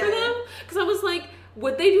nervous for them because I was like,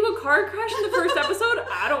 would they do a car crash in the first episode?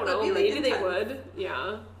 I don't know, maybe they would.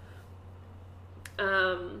 Yeah.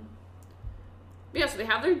 So they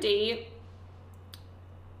have their date,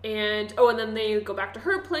 and then they go back to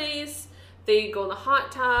her place. They go in the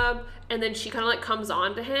hot tub, and then she kind of like comes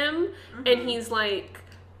on to him, and he's like,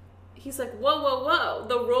 whoa,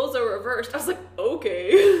 the roles are reversed. I was like,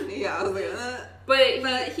 okay. Yeah, I was like,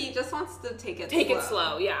 but he just wants to take it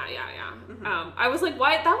slow. Yeah. I was like,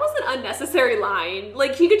 why? That was an unnecessary line.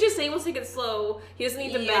 Like, he could just say he wants to take it slow. He doesn't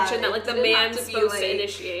need to mention that, like, the man's supposed to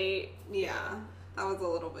initiate. Yeah, that was a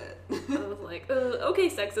little bit. I was like, okay,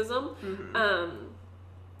 sexism.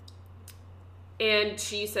 And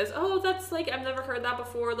she says, oh, that's, like, I've never heard that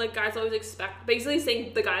before. Like, guys always basically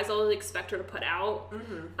saying the guys always expect her to put out.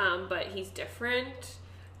 But he's different.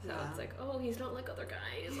 So it's like, oh, he's not like other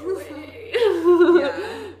guys. Okay.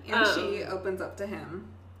 And she opens up to him.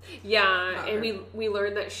 Yeah, and we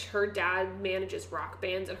learned that her dad manages rock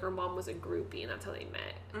bands and her mom was a groupie, and that's how they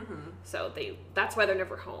met. So that's why they're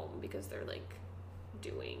never home, because they're, like,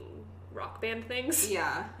 doing rock band things.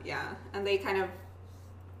 Yeah. And they kind of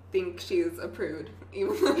think she's a prude, even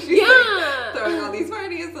though she's like throwing all these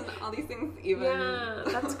parties and all these things.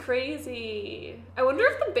 That's crazy. I wonder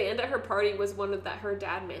if the band at her party was one that her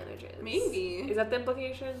dad manages. Maybe. Is that the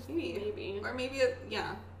implication? Maybe. Or maybe I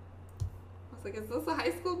was like, is this a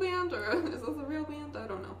high school band or is this a real band? I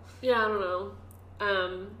don't know. Yeah, I don't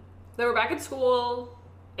know. They were back at school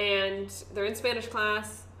and they're in Spanish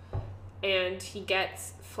class, and he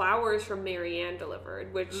gets flowers from Marianne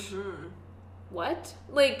delivered, which what?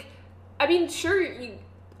 Like, I mean, sure,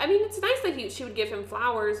 it's nice that she would give him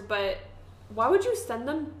flowers, but why would you send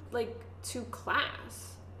them, like, to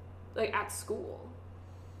class? Like, at school?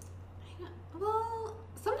 Well,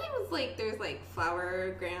 sometimes, like, there's, like,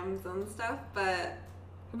 flower grams and stuff, but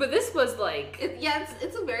this was, like...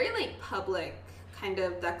 It's a very, like, public kind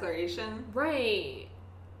of declaration. Right.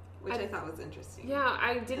 Which I thought was interesting. Yeah,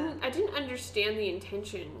 I didn't understand the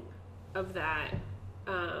intention of that.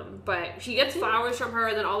 But she gets flowers from her,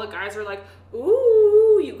 and then all the guys are like,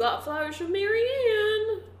 "Ooh, you got flowers from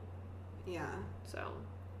Marianne." Yeah. So.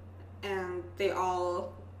 And they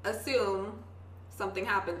all assume something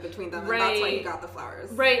happened between them, and that's why he got the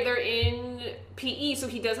flowers. Right, they're in PE, so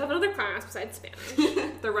he does have another class besides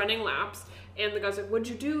Spanish. They're running laps, and the guy's like, "What'd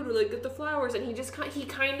you do to, like, get the flowers?" And he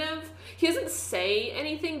doesn't say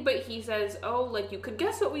anything, but he says, "Oh, like, you could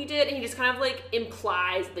guess what we did," and he just kind of, like,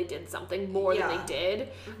 implies they did something more than they did.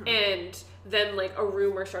 Mm-hmm. And then, like, a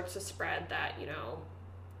rumor starts to spread that, you know,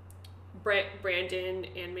 Brandon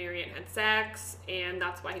and Marianne had sex, and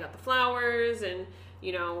that's why he got the flowers, and,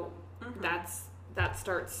 you know, that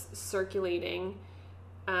starts circulating.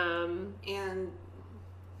 And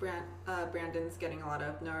Brandon's getting a lot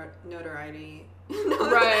of notoriety.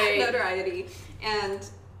 Right. Notoriety. And,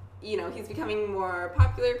 you know, he's becoming more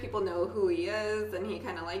popular. People know who he is, and he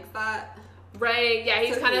kind of likes that. Right, yeah,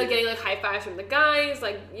 he's kind of getting, like, high fives from the guys,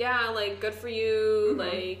 like, yeah, like, good for you,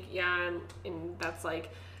 like, yeah, and that's,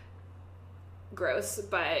 like, gross,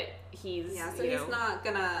 but he's, yeah, so he's not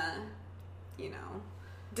gonna, you know,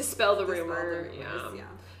 dispel the rumor. Yeah.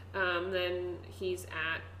 Then he's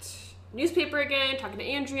at newspaper again, talking to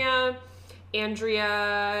Andrea.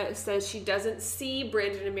 Andrea says she doesn't see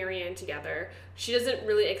Brandon and Marianne together. She doesn't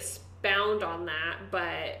really expound on that,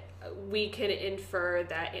 but we can infer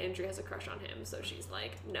that Andrea has a crush on him, so she's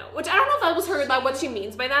like, no. Which I don't know if that was her, like, what she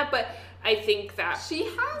means by that, but I think that... She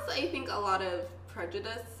has, I think, a lot of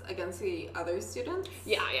prejudice against the other students.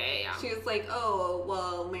 Yeah. She was like, oh,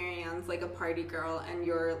 well, Marianne's, like, a party girl, and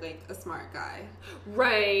you're, like, a smart guy.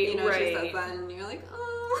 Right, you know, right. She says that, and you're like,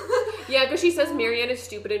 oh. Yeah, because she says Marianne is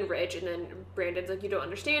stupid and rich, and then Brandon's like, you don't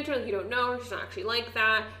understand her, like, you don't know her, she's not actually like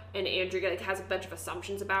that, and Andrea, like, has a bunch of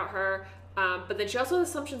assumptions about her. But then she also has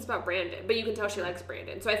assumptions about Brandon, but you can tell she likes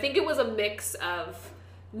Brandon. So I think it was a mix of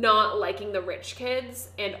not liking the rich kids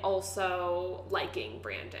and also liking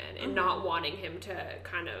Brandon and not wanting him to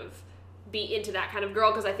kind of be into that kind of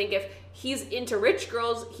girl, because I think if he's into rich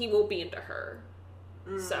girls, he will be into her.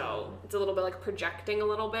 So it's a little bit like projecting a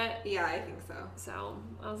little bit. Yeah, I think so. So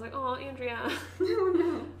I was like, oh, Andrea.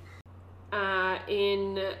 Oh, no.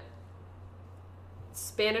 In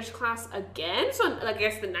Spanish class again, so like I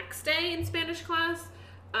guess the next day in Spanish class,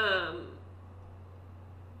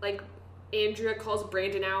 like Andrea calls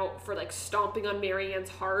Brandon out for, like, stomping on Marianne's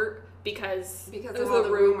heart because of all the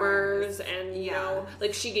rumors and you know,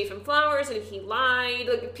 like, she gave him flowers and he lied.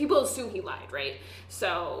 Like, people assume he lied, right?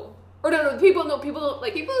 So, or no, people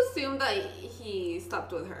assume that he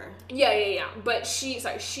slept with her. Yeah. But she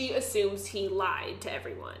assumes he lied to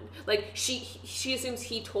everyone. Like, she assumes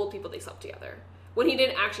he told people they slept together. When he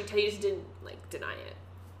didn't actually tell you, he just didn't, like, deny it.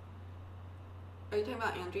 Are you talking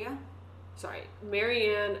about Andrea? Sorry.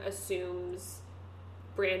 Marianne assumes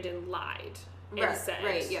Brandon lied and said...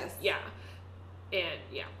 Right, yes. Yeah. And,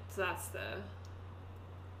 yeah, so that's the...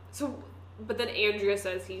 So, but then Andrea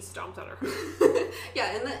says he stomped on her.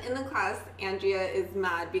 Yeah, in the class, Andrea is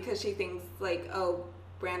mad because she thinks, like, oh,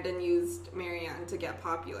 Brandon used Marianne to get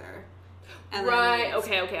popular. And right,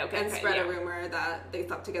 okay. And spread a rumor that they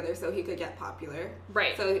slept together so he could get popular.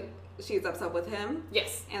 Right. So she's upset with him.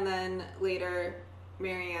 Yes. And then later,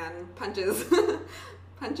 Marianne punches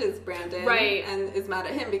Brandon. Right. And is mad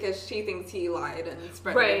at him because she thinks he lied and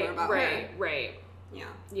spread a rumor about her. Right. Yeah.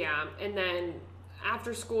 Yeah. And then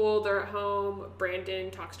after school, they're at home. Brandon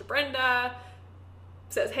talks to Brenda.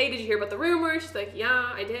 Says, hey, did you hear about the rumor? She's like,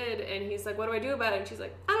 yeah, I did. And he's like, what do I do about it? And she's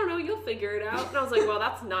like, I don't know, you'll figure it out. And I was like, well,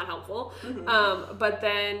 that's not helpful. But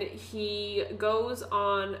then he goes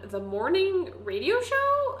on the morning radio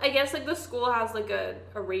show. I guess, like, the school has, like, a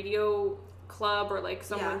radio club, or, like,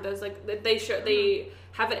 someone does, like, they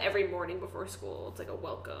have it every morning before school. It's like a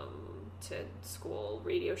welcome to school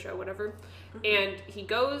radio show, whatever. And he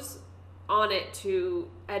goes on it to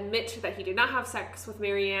admit that he did not have sex with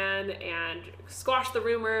Marianne and squash the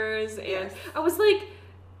rumors. And I was like,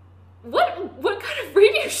 what kind of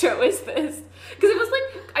radio show is this? Because it was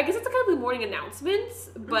like, I guess it's kind of the morning announcements,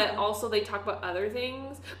 but also they talk about other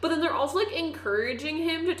things. But then they're also, like, encouraging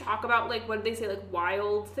him to talk about, like, what did they say, like,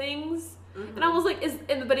 wild things. And I was like,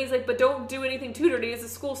 but he's like, but don't do anything too dirty. It's a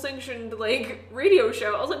school sanctioned, like, radio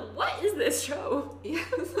show. I was like, what is this show? Yes.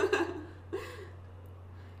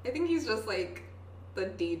 I think he's just, like, the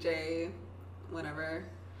DJ, whatever.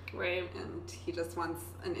 Right. And he just wants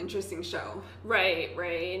an interesting show. Right.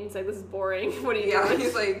 And he's like, this is boring. What are you doing? Yeah,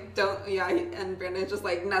 he's like, and Brandon's just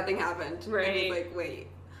like, nothing happened. Right. And he's like, wait,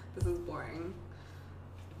 this is boring.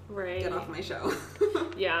 Right. Get off my show.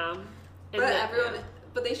 Yeah.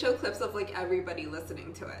 But they show clips of, like, everybody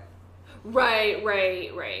listening to it. Right.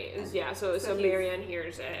 And Yeah, so Marianne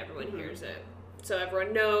hears it, everyone hears it. So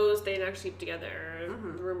everyone knows they didn't actually sleep together.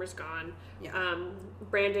 The rumor's gone. Yeah.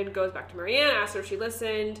 Brandon goes back to Marianne, asks her if she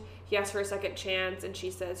listened. He asks for a second chance, and she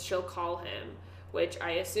says she'll call him, which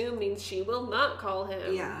I assume means she will not call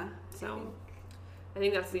him. Yeah. So I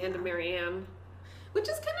think that's the end of Marianne. Which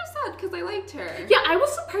is kind of sad because I liked her. Yeah, I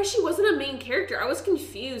was surprised she wasn't a main character. I was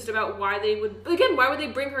confused about why they would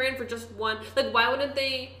bring her in for just one? Like, why wouldn't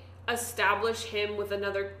they establish him with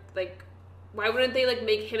another, like, why wouldn't they, like,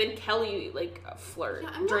 make him and Kelly, like, flirt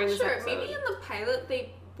during this episode? Maybe in the pilot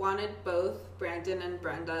they wanted both Brandon and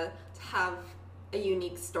Brenda to have a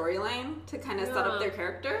unique storyline to kind of set up their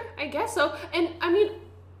character. I guess so. And, I mean,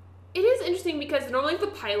 it is interesting because normally the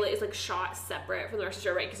pilot is, like, shot separate from the rest of the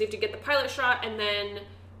show, right? Because you have to get the pilot shot and then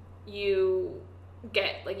you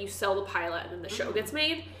get, like, you sell the pilot and then the show gets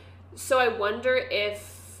made. So I wonder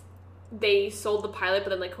if they sold the pilot, but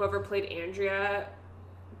then, like, whoever played Andrea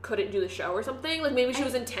couldn't do the show or something. Like, maybe she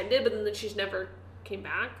was intended, but then she's never came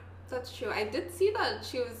back. That's true. I did see that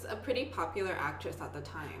she was a pretty popular actress at the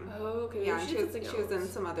time. Oh, okay. Yeah, and she was in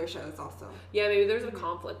some other shows also. Yeah, maybe there's a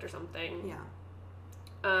conflict or something. Yeah.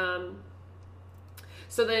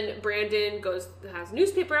 So then Brandon has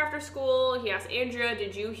newspaper after school. He asks Andrea,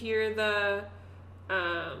 "Did you hear the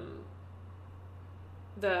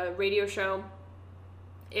radio show?"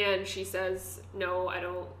 And she says, "No, I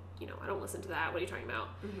don't. I don't listen to that. What are you talking about?"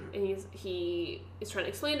 And he is trying to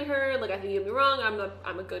explain to her, like, "I think you get me wrong.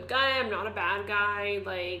 I'm a good guy. I'm not a bad guy.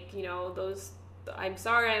 Like, I'm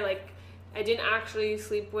sorry. I didn't actually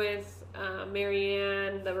sleep with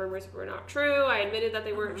Marianne. The rumors were not true. I admitted that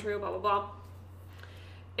they weren't true, blah, blah, blah."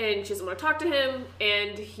 And she doesn't want to talk to him.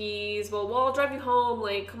 And he's, well, I'll drive you home.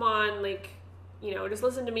 Like, come on. Like, just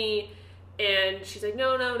listen to me. And she's like,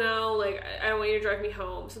 no. Like, I don't want you to drive me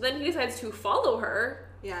home. So then he decides to follow her.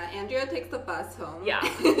 Yeah, Andrea takes the bus home. Yeah,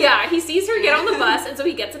 he sees her get on the bus. And so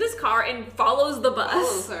he gets in his car and follows the bus.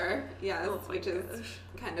 Follows her. Yes, which is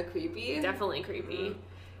kind of creepy. Definitely creepy.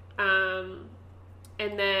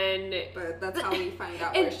 And then... But that's how we find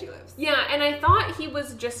out where she lives. Yeah, and I thought he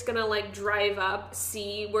was just gonna, like, drive up,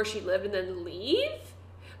 see where she lived, and then leave.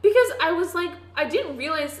 Because I was like, I didn't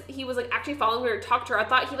realize he was, like, actually following her to talk to her. I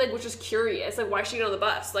thought he, like, was just curious. Like, why is she getting on the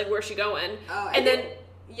bus? Like, where's she going? Oh,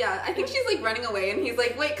 Yeah, I think she's, like, running away, and he's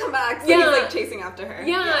like, wait, come back. So he's, like, chasing after her.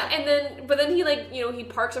 Yeah, but then he, like, he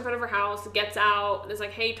parks in front of her house, gets out, and is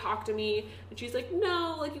like, "Hey, talk to me." And she's like,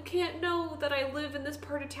 "No, like, you can't know that I live in this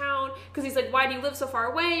part of town." Because he's like, "Why do you live so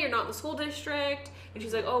far away? You're not in the school district." And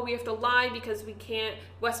she's like, "Oh, we have to lie because we can't.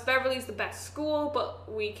 West Beverly's the best school, but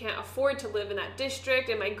we can't afford to live in that district.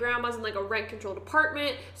 And my grandma's in, like, a rent-controlled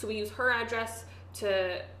apartment, so we use her address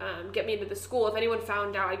to get me into the school. If anyone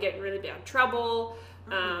found out, I'd get in really bad trouble."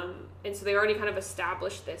 And so they already kind of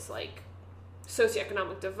established this, like,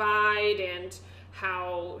 socioeconomic divide and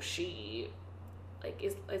how she, like,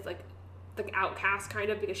 is like the outcast kind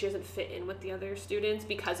of because she doesn't fit in with the other students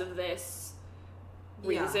because of this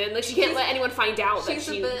reason. Yeah. Like, she can't let anyone find out that she's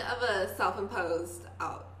a bit of a self-imposed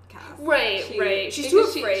outcast. Right. She's too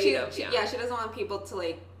afraid of, she doesn't want people to,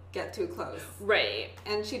 like, get too close. Right.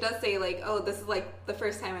 And she does say, like, "Oh, this is, like, the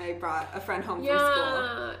first time I brought a friend home from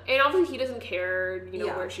school." And obviously he doesn't care,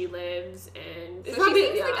 where she lives. And so she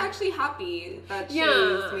seems, like, actually happy that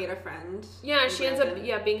she's made a friend. Yeah, she ends up,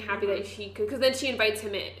 being happy that she could, because then she invites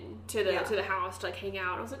him in to the house to, like, hang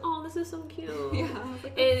out. I was like, "Oh, this is so cute." Yeah. I was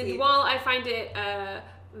like, and sweet. While I find it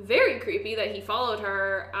very creepy that he followed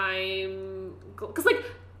her, because,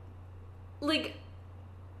 like,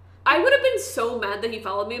 I would have been so mad that he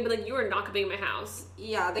followed me and been like, "You are not coming in my house."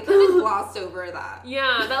 Yeah, they kind of glossed over that.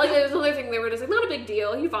 Yeah, that, like, there was another thing they were just like, "Not a big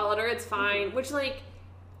deal. He followed her. It's fine." Which, like,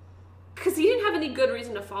 because he didn't have any good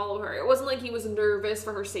reason to follow her. It wasn't like he was nervous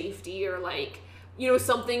for her safety or, like,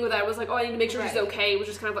 something that was like, "Oh, I need to make sure she's okay." It was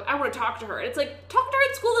just kind of like, "I want to talk to her." And it's like, talk to her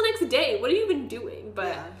at school the next day. What are you even doing?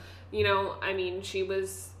 But, I mean, she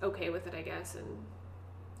was okay with it, I guess, and...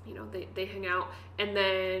 they hang out. And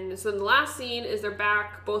then, so in the last scene is they're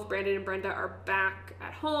back. Both Brandon and Brenda are back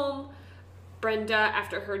at home. Brenda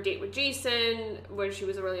after her date with Jason, where she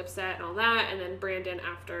was really upset and all that. And then Brandon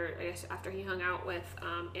after he hung out with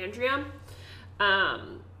Andrea.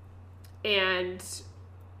 And,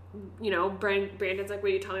 Brandon's like, "Will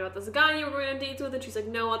you tell me about this guy you were going on dates with?" And she's like,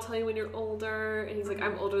 "No, I'll tell you when you're older." And he's like,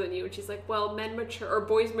 "I'm older than you." And she's like, "Well,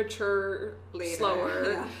 boys mature later,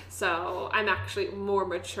 slower. Yeah. So I'm actually more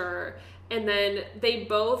mature." And then they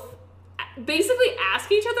both basically ask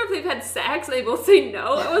each other if they've had sex, and they both say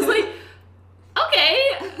no. I was like, okay.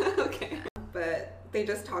 Okay. But they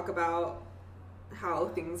just talk about how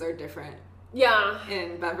things are different Yeah.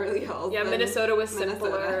 in Beverly Hills. Yeah, Minnesota was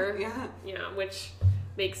simpler. Yeah. Yeah, which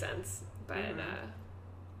makes sense. But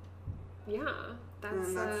yeah,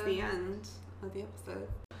 that's the end of the episode.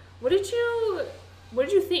 What did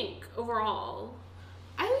you think overall?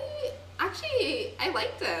 I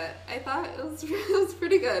liked it. I thought it was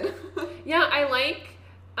pretty good. Yeah,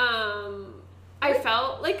 I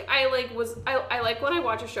felt like I like when I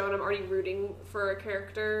watch a show and I'm already rooting for a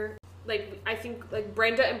character. Like, I think, like,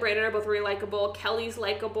 Brenda and Brandon are both really likable. Kelly's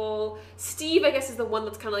likable. Steve, I guess, is the one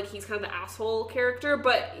that's kind of like, he's kind of the asshole character,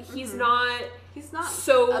 but he's not... He's not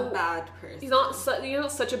so a bad person. He's not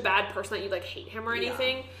such a bad person that you, like, hate him or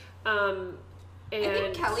anything. Yeah. And I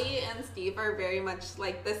think Kelly and Steve are very much,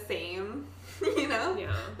 like, the same, you know?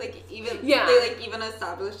 Yeah. Like, they, like, even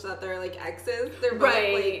established that they're, like, exes. They're both,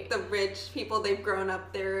 like, the rich people. They've grown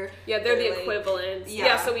up. They're the like, equivalents.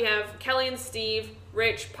 Yeah. So we have Kelly and Steve,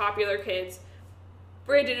 rich, popular kids.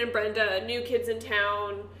 Brandon and Brenda, new kids in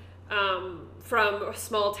town, from a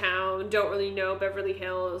small town, don't really know Beverly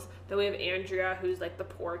Hills. Then we have Andrea, who's, like, the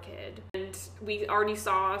poor kid. And we already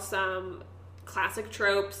saw some classic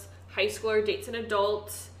tropes. High schooler dates an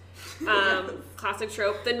adult. Yes. Classic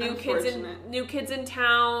trope. The new kids in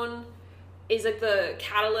town is like the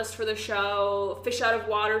catalyst for the show. Fish out of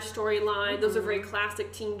water storyline. Those are very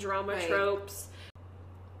classic teen drama tropes.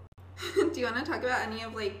 Do you want to talk about any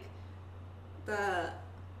of like the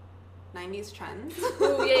 90s trends?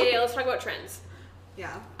 Oh yeah. Let's talk about trends.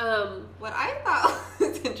 Yeah. What I thought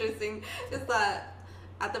was interesting is that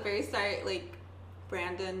at the very start, like,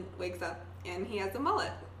 Brandon wakes up and he has a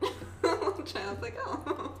mullet. Which I was like,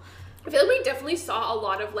 oh. I feel like we definitely saw a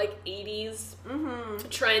lot of like 80s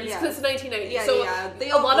trends because it's 1990s. Yeah, so They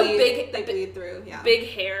a lot of they bleed through. Yeah. Big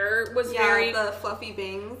hair was very the fluffy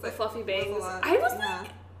bangs. The fluffy bangs. I was like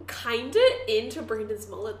kinda into Brandon's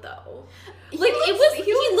mullet though. He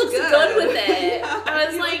looks good with it. Yeah, I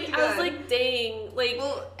was like, dang. Like,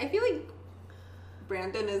 well, I feel like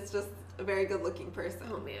Brandon is just a very good looking person.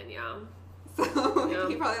 Oh man, yeah. So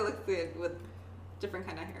he probably looks good with different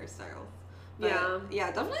kind of hairstyles. But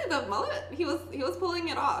yeah, definitely the mullet. He was pulling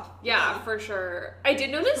it off. Yeah, for sure. I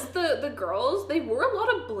did notice the girls, they wore a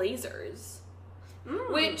lot of blazers.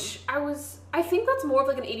 Which I think that's more of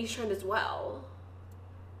like an 80s trend as well.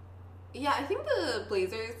 Yeah, I think the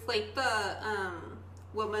blazers, like the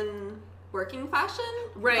woman working fashion,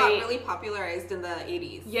 got really popularized in the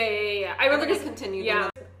 80s. Yeah. I remember just continued. Yeah.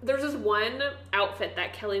 There's this one outfit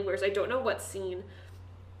that Kelly wears. I don't know what scene.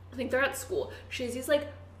 I think they're at school. She has these like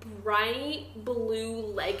bright blue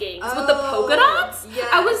leggings with the polka dots. Yeah.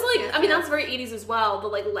 I was like, I mean, that's very 80s as well.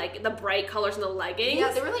 The the bright colors in the leggings.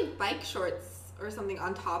 Yeah, they were like bike shorts or something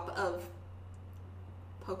on top of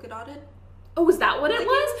polka dotted. Oh, was that what it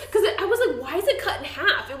was? Because I was like, why is it cut in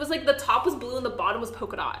half? It was like the top was blue and the bottom was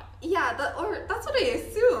polka dot. Yeah, that's what I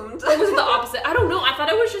assumed. Or was it the opposite? I don't know. I thought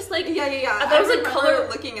it was just like... Yeah. I thought it was like color...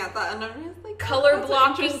 looking at that and I was like... Color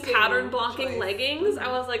blocking, pattern blocking choice. leggings.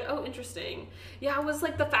 I was like, oh, interesting. Yeah, I was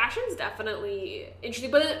like, the fashion's definitely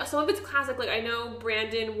interesting. But some of it's classic. Like, I know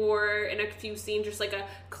Brandon wore in a few scenes just like a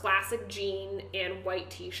classic jean and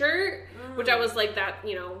white t-shirt. Which I was like, that,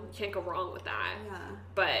 you can't go wrong with that. Yeah.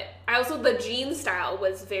 But I also, the jean style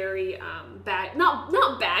was very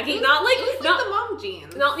not baggy, not like the mom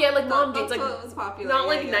jeans. Mom jeans, like what was popular. Not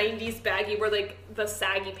like 90s baggy where like the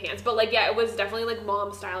saggy pants, but like it was definitely like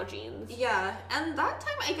mom style jeans. Yeah, and that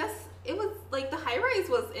time I guess it was like the high rise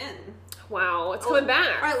was in. Wow, it's coming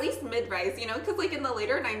back. Or at least mid rise, because like in the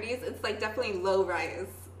later 90s it's like definitely low rise.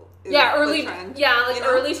 Early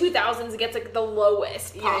 2000s gets like the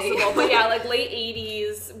lowest possible. Yeah. But yeah, like late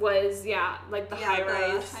 80s was like the high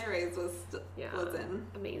rise. The high rise was in.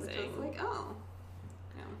 Amazing. Which was like, oh.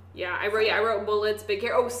 Yeah, I wrote mullets, big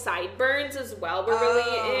hair. Oh, sideburns as well were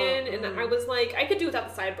really in, and I was like, I could do without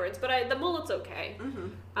the sideburns, but the mullet's okay.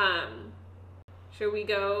 Should we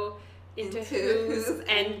go into who's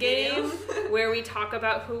Endgame, where we talk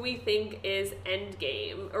about who we think is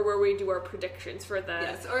Endgame, or where we do our predictions for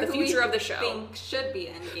the future of the show? Think should be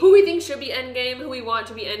Endgame. Who we think should be Endgame, who we want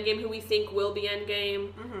to be Endgame, who we think will be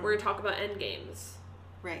Endgame. We're gonna talk about Endgames.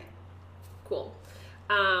 Right. Cool.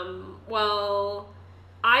 Well,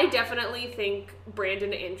 I definitely think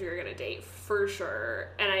Brandon and Andrew are gonna date for sure,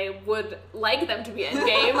 and I would like them to be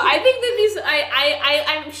Endgame. I think that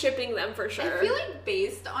I'm shipping them for sure. I feel like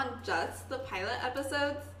based on just the pilot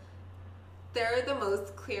episodes, they're the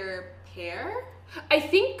most clear pair. I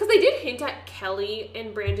think because they did hint at Kelly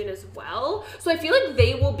and Brandon as well, so I feel like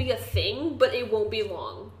they will be a thing, but it won't be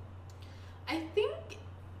long. I think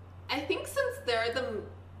since they're the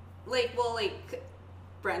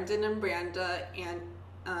Brendan and Branda and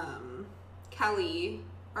Kelly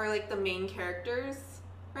are like the main characters,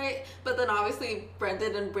 right? But then obviously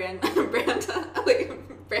Brendan and Brenda, Brandon.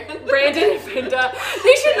 Brandon and Brenda.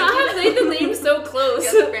 They should not have made the names so close.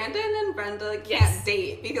 Yes, Brandon and Brenda can't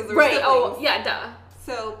date because they're right. siblings. Oh, yeah, duh.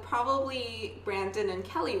 So probably Brandon and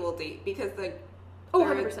Kelly will date because they're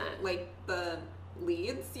 100%. like the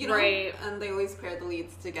leads, you know? Right. And they always pair the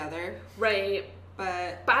leads together. Right.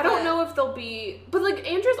 But I don't know if they'll be... But, like,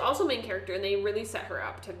 Andrew's also main character, and they really set her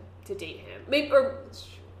up to date him. Maybe, or...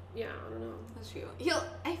 Yeah, I don't know. That's true.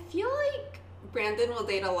 I feel like Brandon will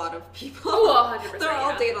date a lot of people. Oh, 100%. They'll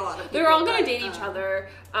all date a lot of people. They're all gonna date each other.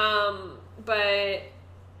 But...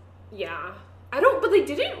 Yeah. But they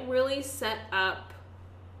didn't really set up...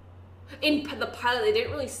 In the pilot, they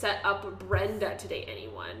didn't really set up Brenda to date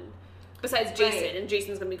anyone. Besides Jason, right. And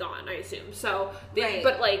Jason's gonna be gone, I assume. So, right.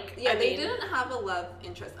 But like, yeah, they didn't have a love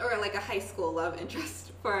interest or like a high school love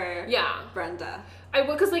interest for Brenda.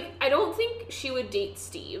 Because like I don't think she would date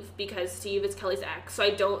Steve because Steve is Kelly's ex, so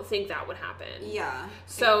I don't think that would happen. Yeah.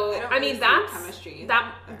 So I mean that's chemistry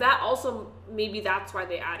that also maybe that's why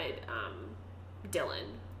they added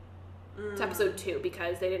Dylan to episode 2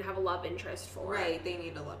 because they didn't have a love interest for right. They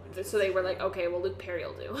need a love interest. So they were like, okay, well Luke Perry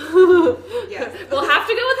will do. Yes. We'll have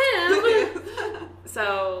to go with him. Yes.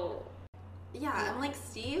 So yeah, and like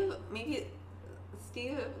Steve,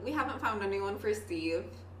 we haven't found anyone for Steve.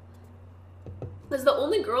 Because the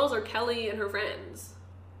only girls are Kelly and her friends.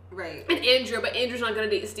 Right. And Andrew, but Andrew's not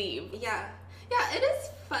gonna date Steve. Yeah. Yeah, it is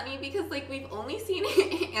funny because like we've only seen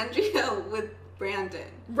Andrea with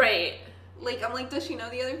Brandon. Right. Like I'm like, does she know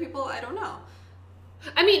the other people? I don't know.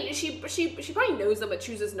 I mean, she probably knows them, but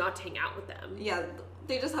chooses not to hang out with them. Yeah,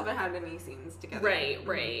 they just haven't had any scenes together. Right,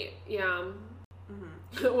 right, yeah.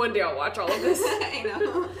 Mm-hmm. One day I'll watch all of this. I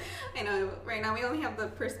know. Right now we only have the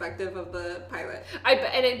perspective of the pilot. I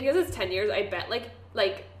bet, and because it's 10 years, I bet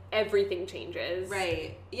like everything changes.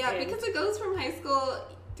 Right. Yeah, because it goes from high school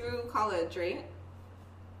through college, right?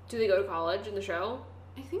 Do they go to college in the show?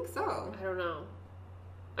 I think so. I don't know.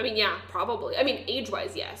 I mean, yeah, probably. I mean,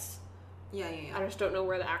 age-wise, yes. Yeah. I just don't know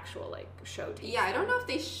where the actual, like, show takes I don't know if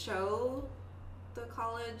they show the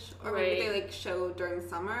college, or maybe they, like, show during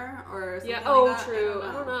summer, or something like that. True.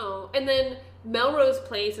 I don't know. And then Melrose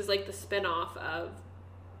Place is, like, the spin-off of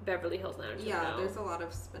Beverly Hills 90210. Yeah, there's a lot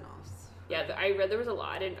of spin-offs. Yeah, I read there was a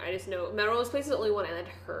lot, and I just know Melrose Place is the only one I had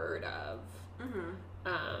heard of. Mm-hmm.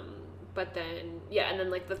 But then, and then,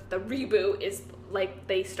 like, the reboot is, like,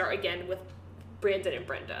 they start again with Brandon and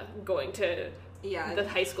Brenda going to the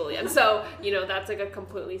high school again. So, that's like a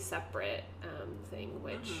completely separate thing,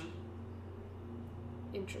 which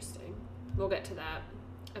interesting. We'll get to that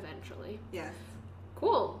eventually. Yes.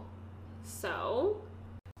 Cool. So,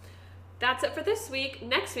 that's it for this week.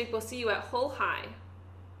 Next week, we'll see you at Hull High.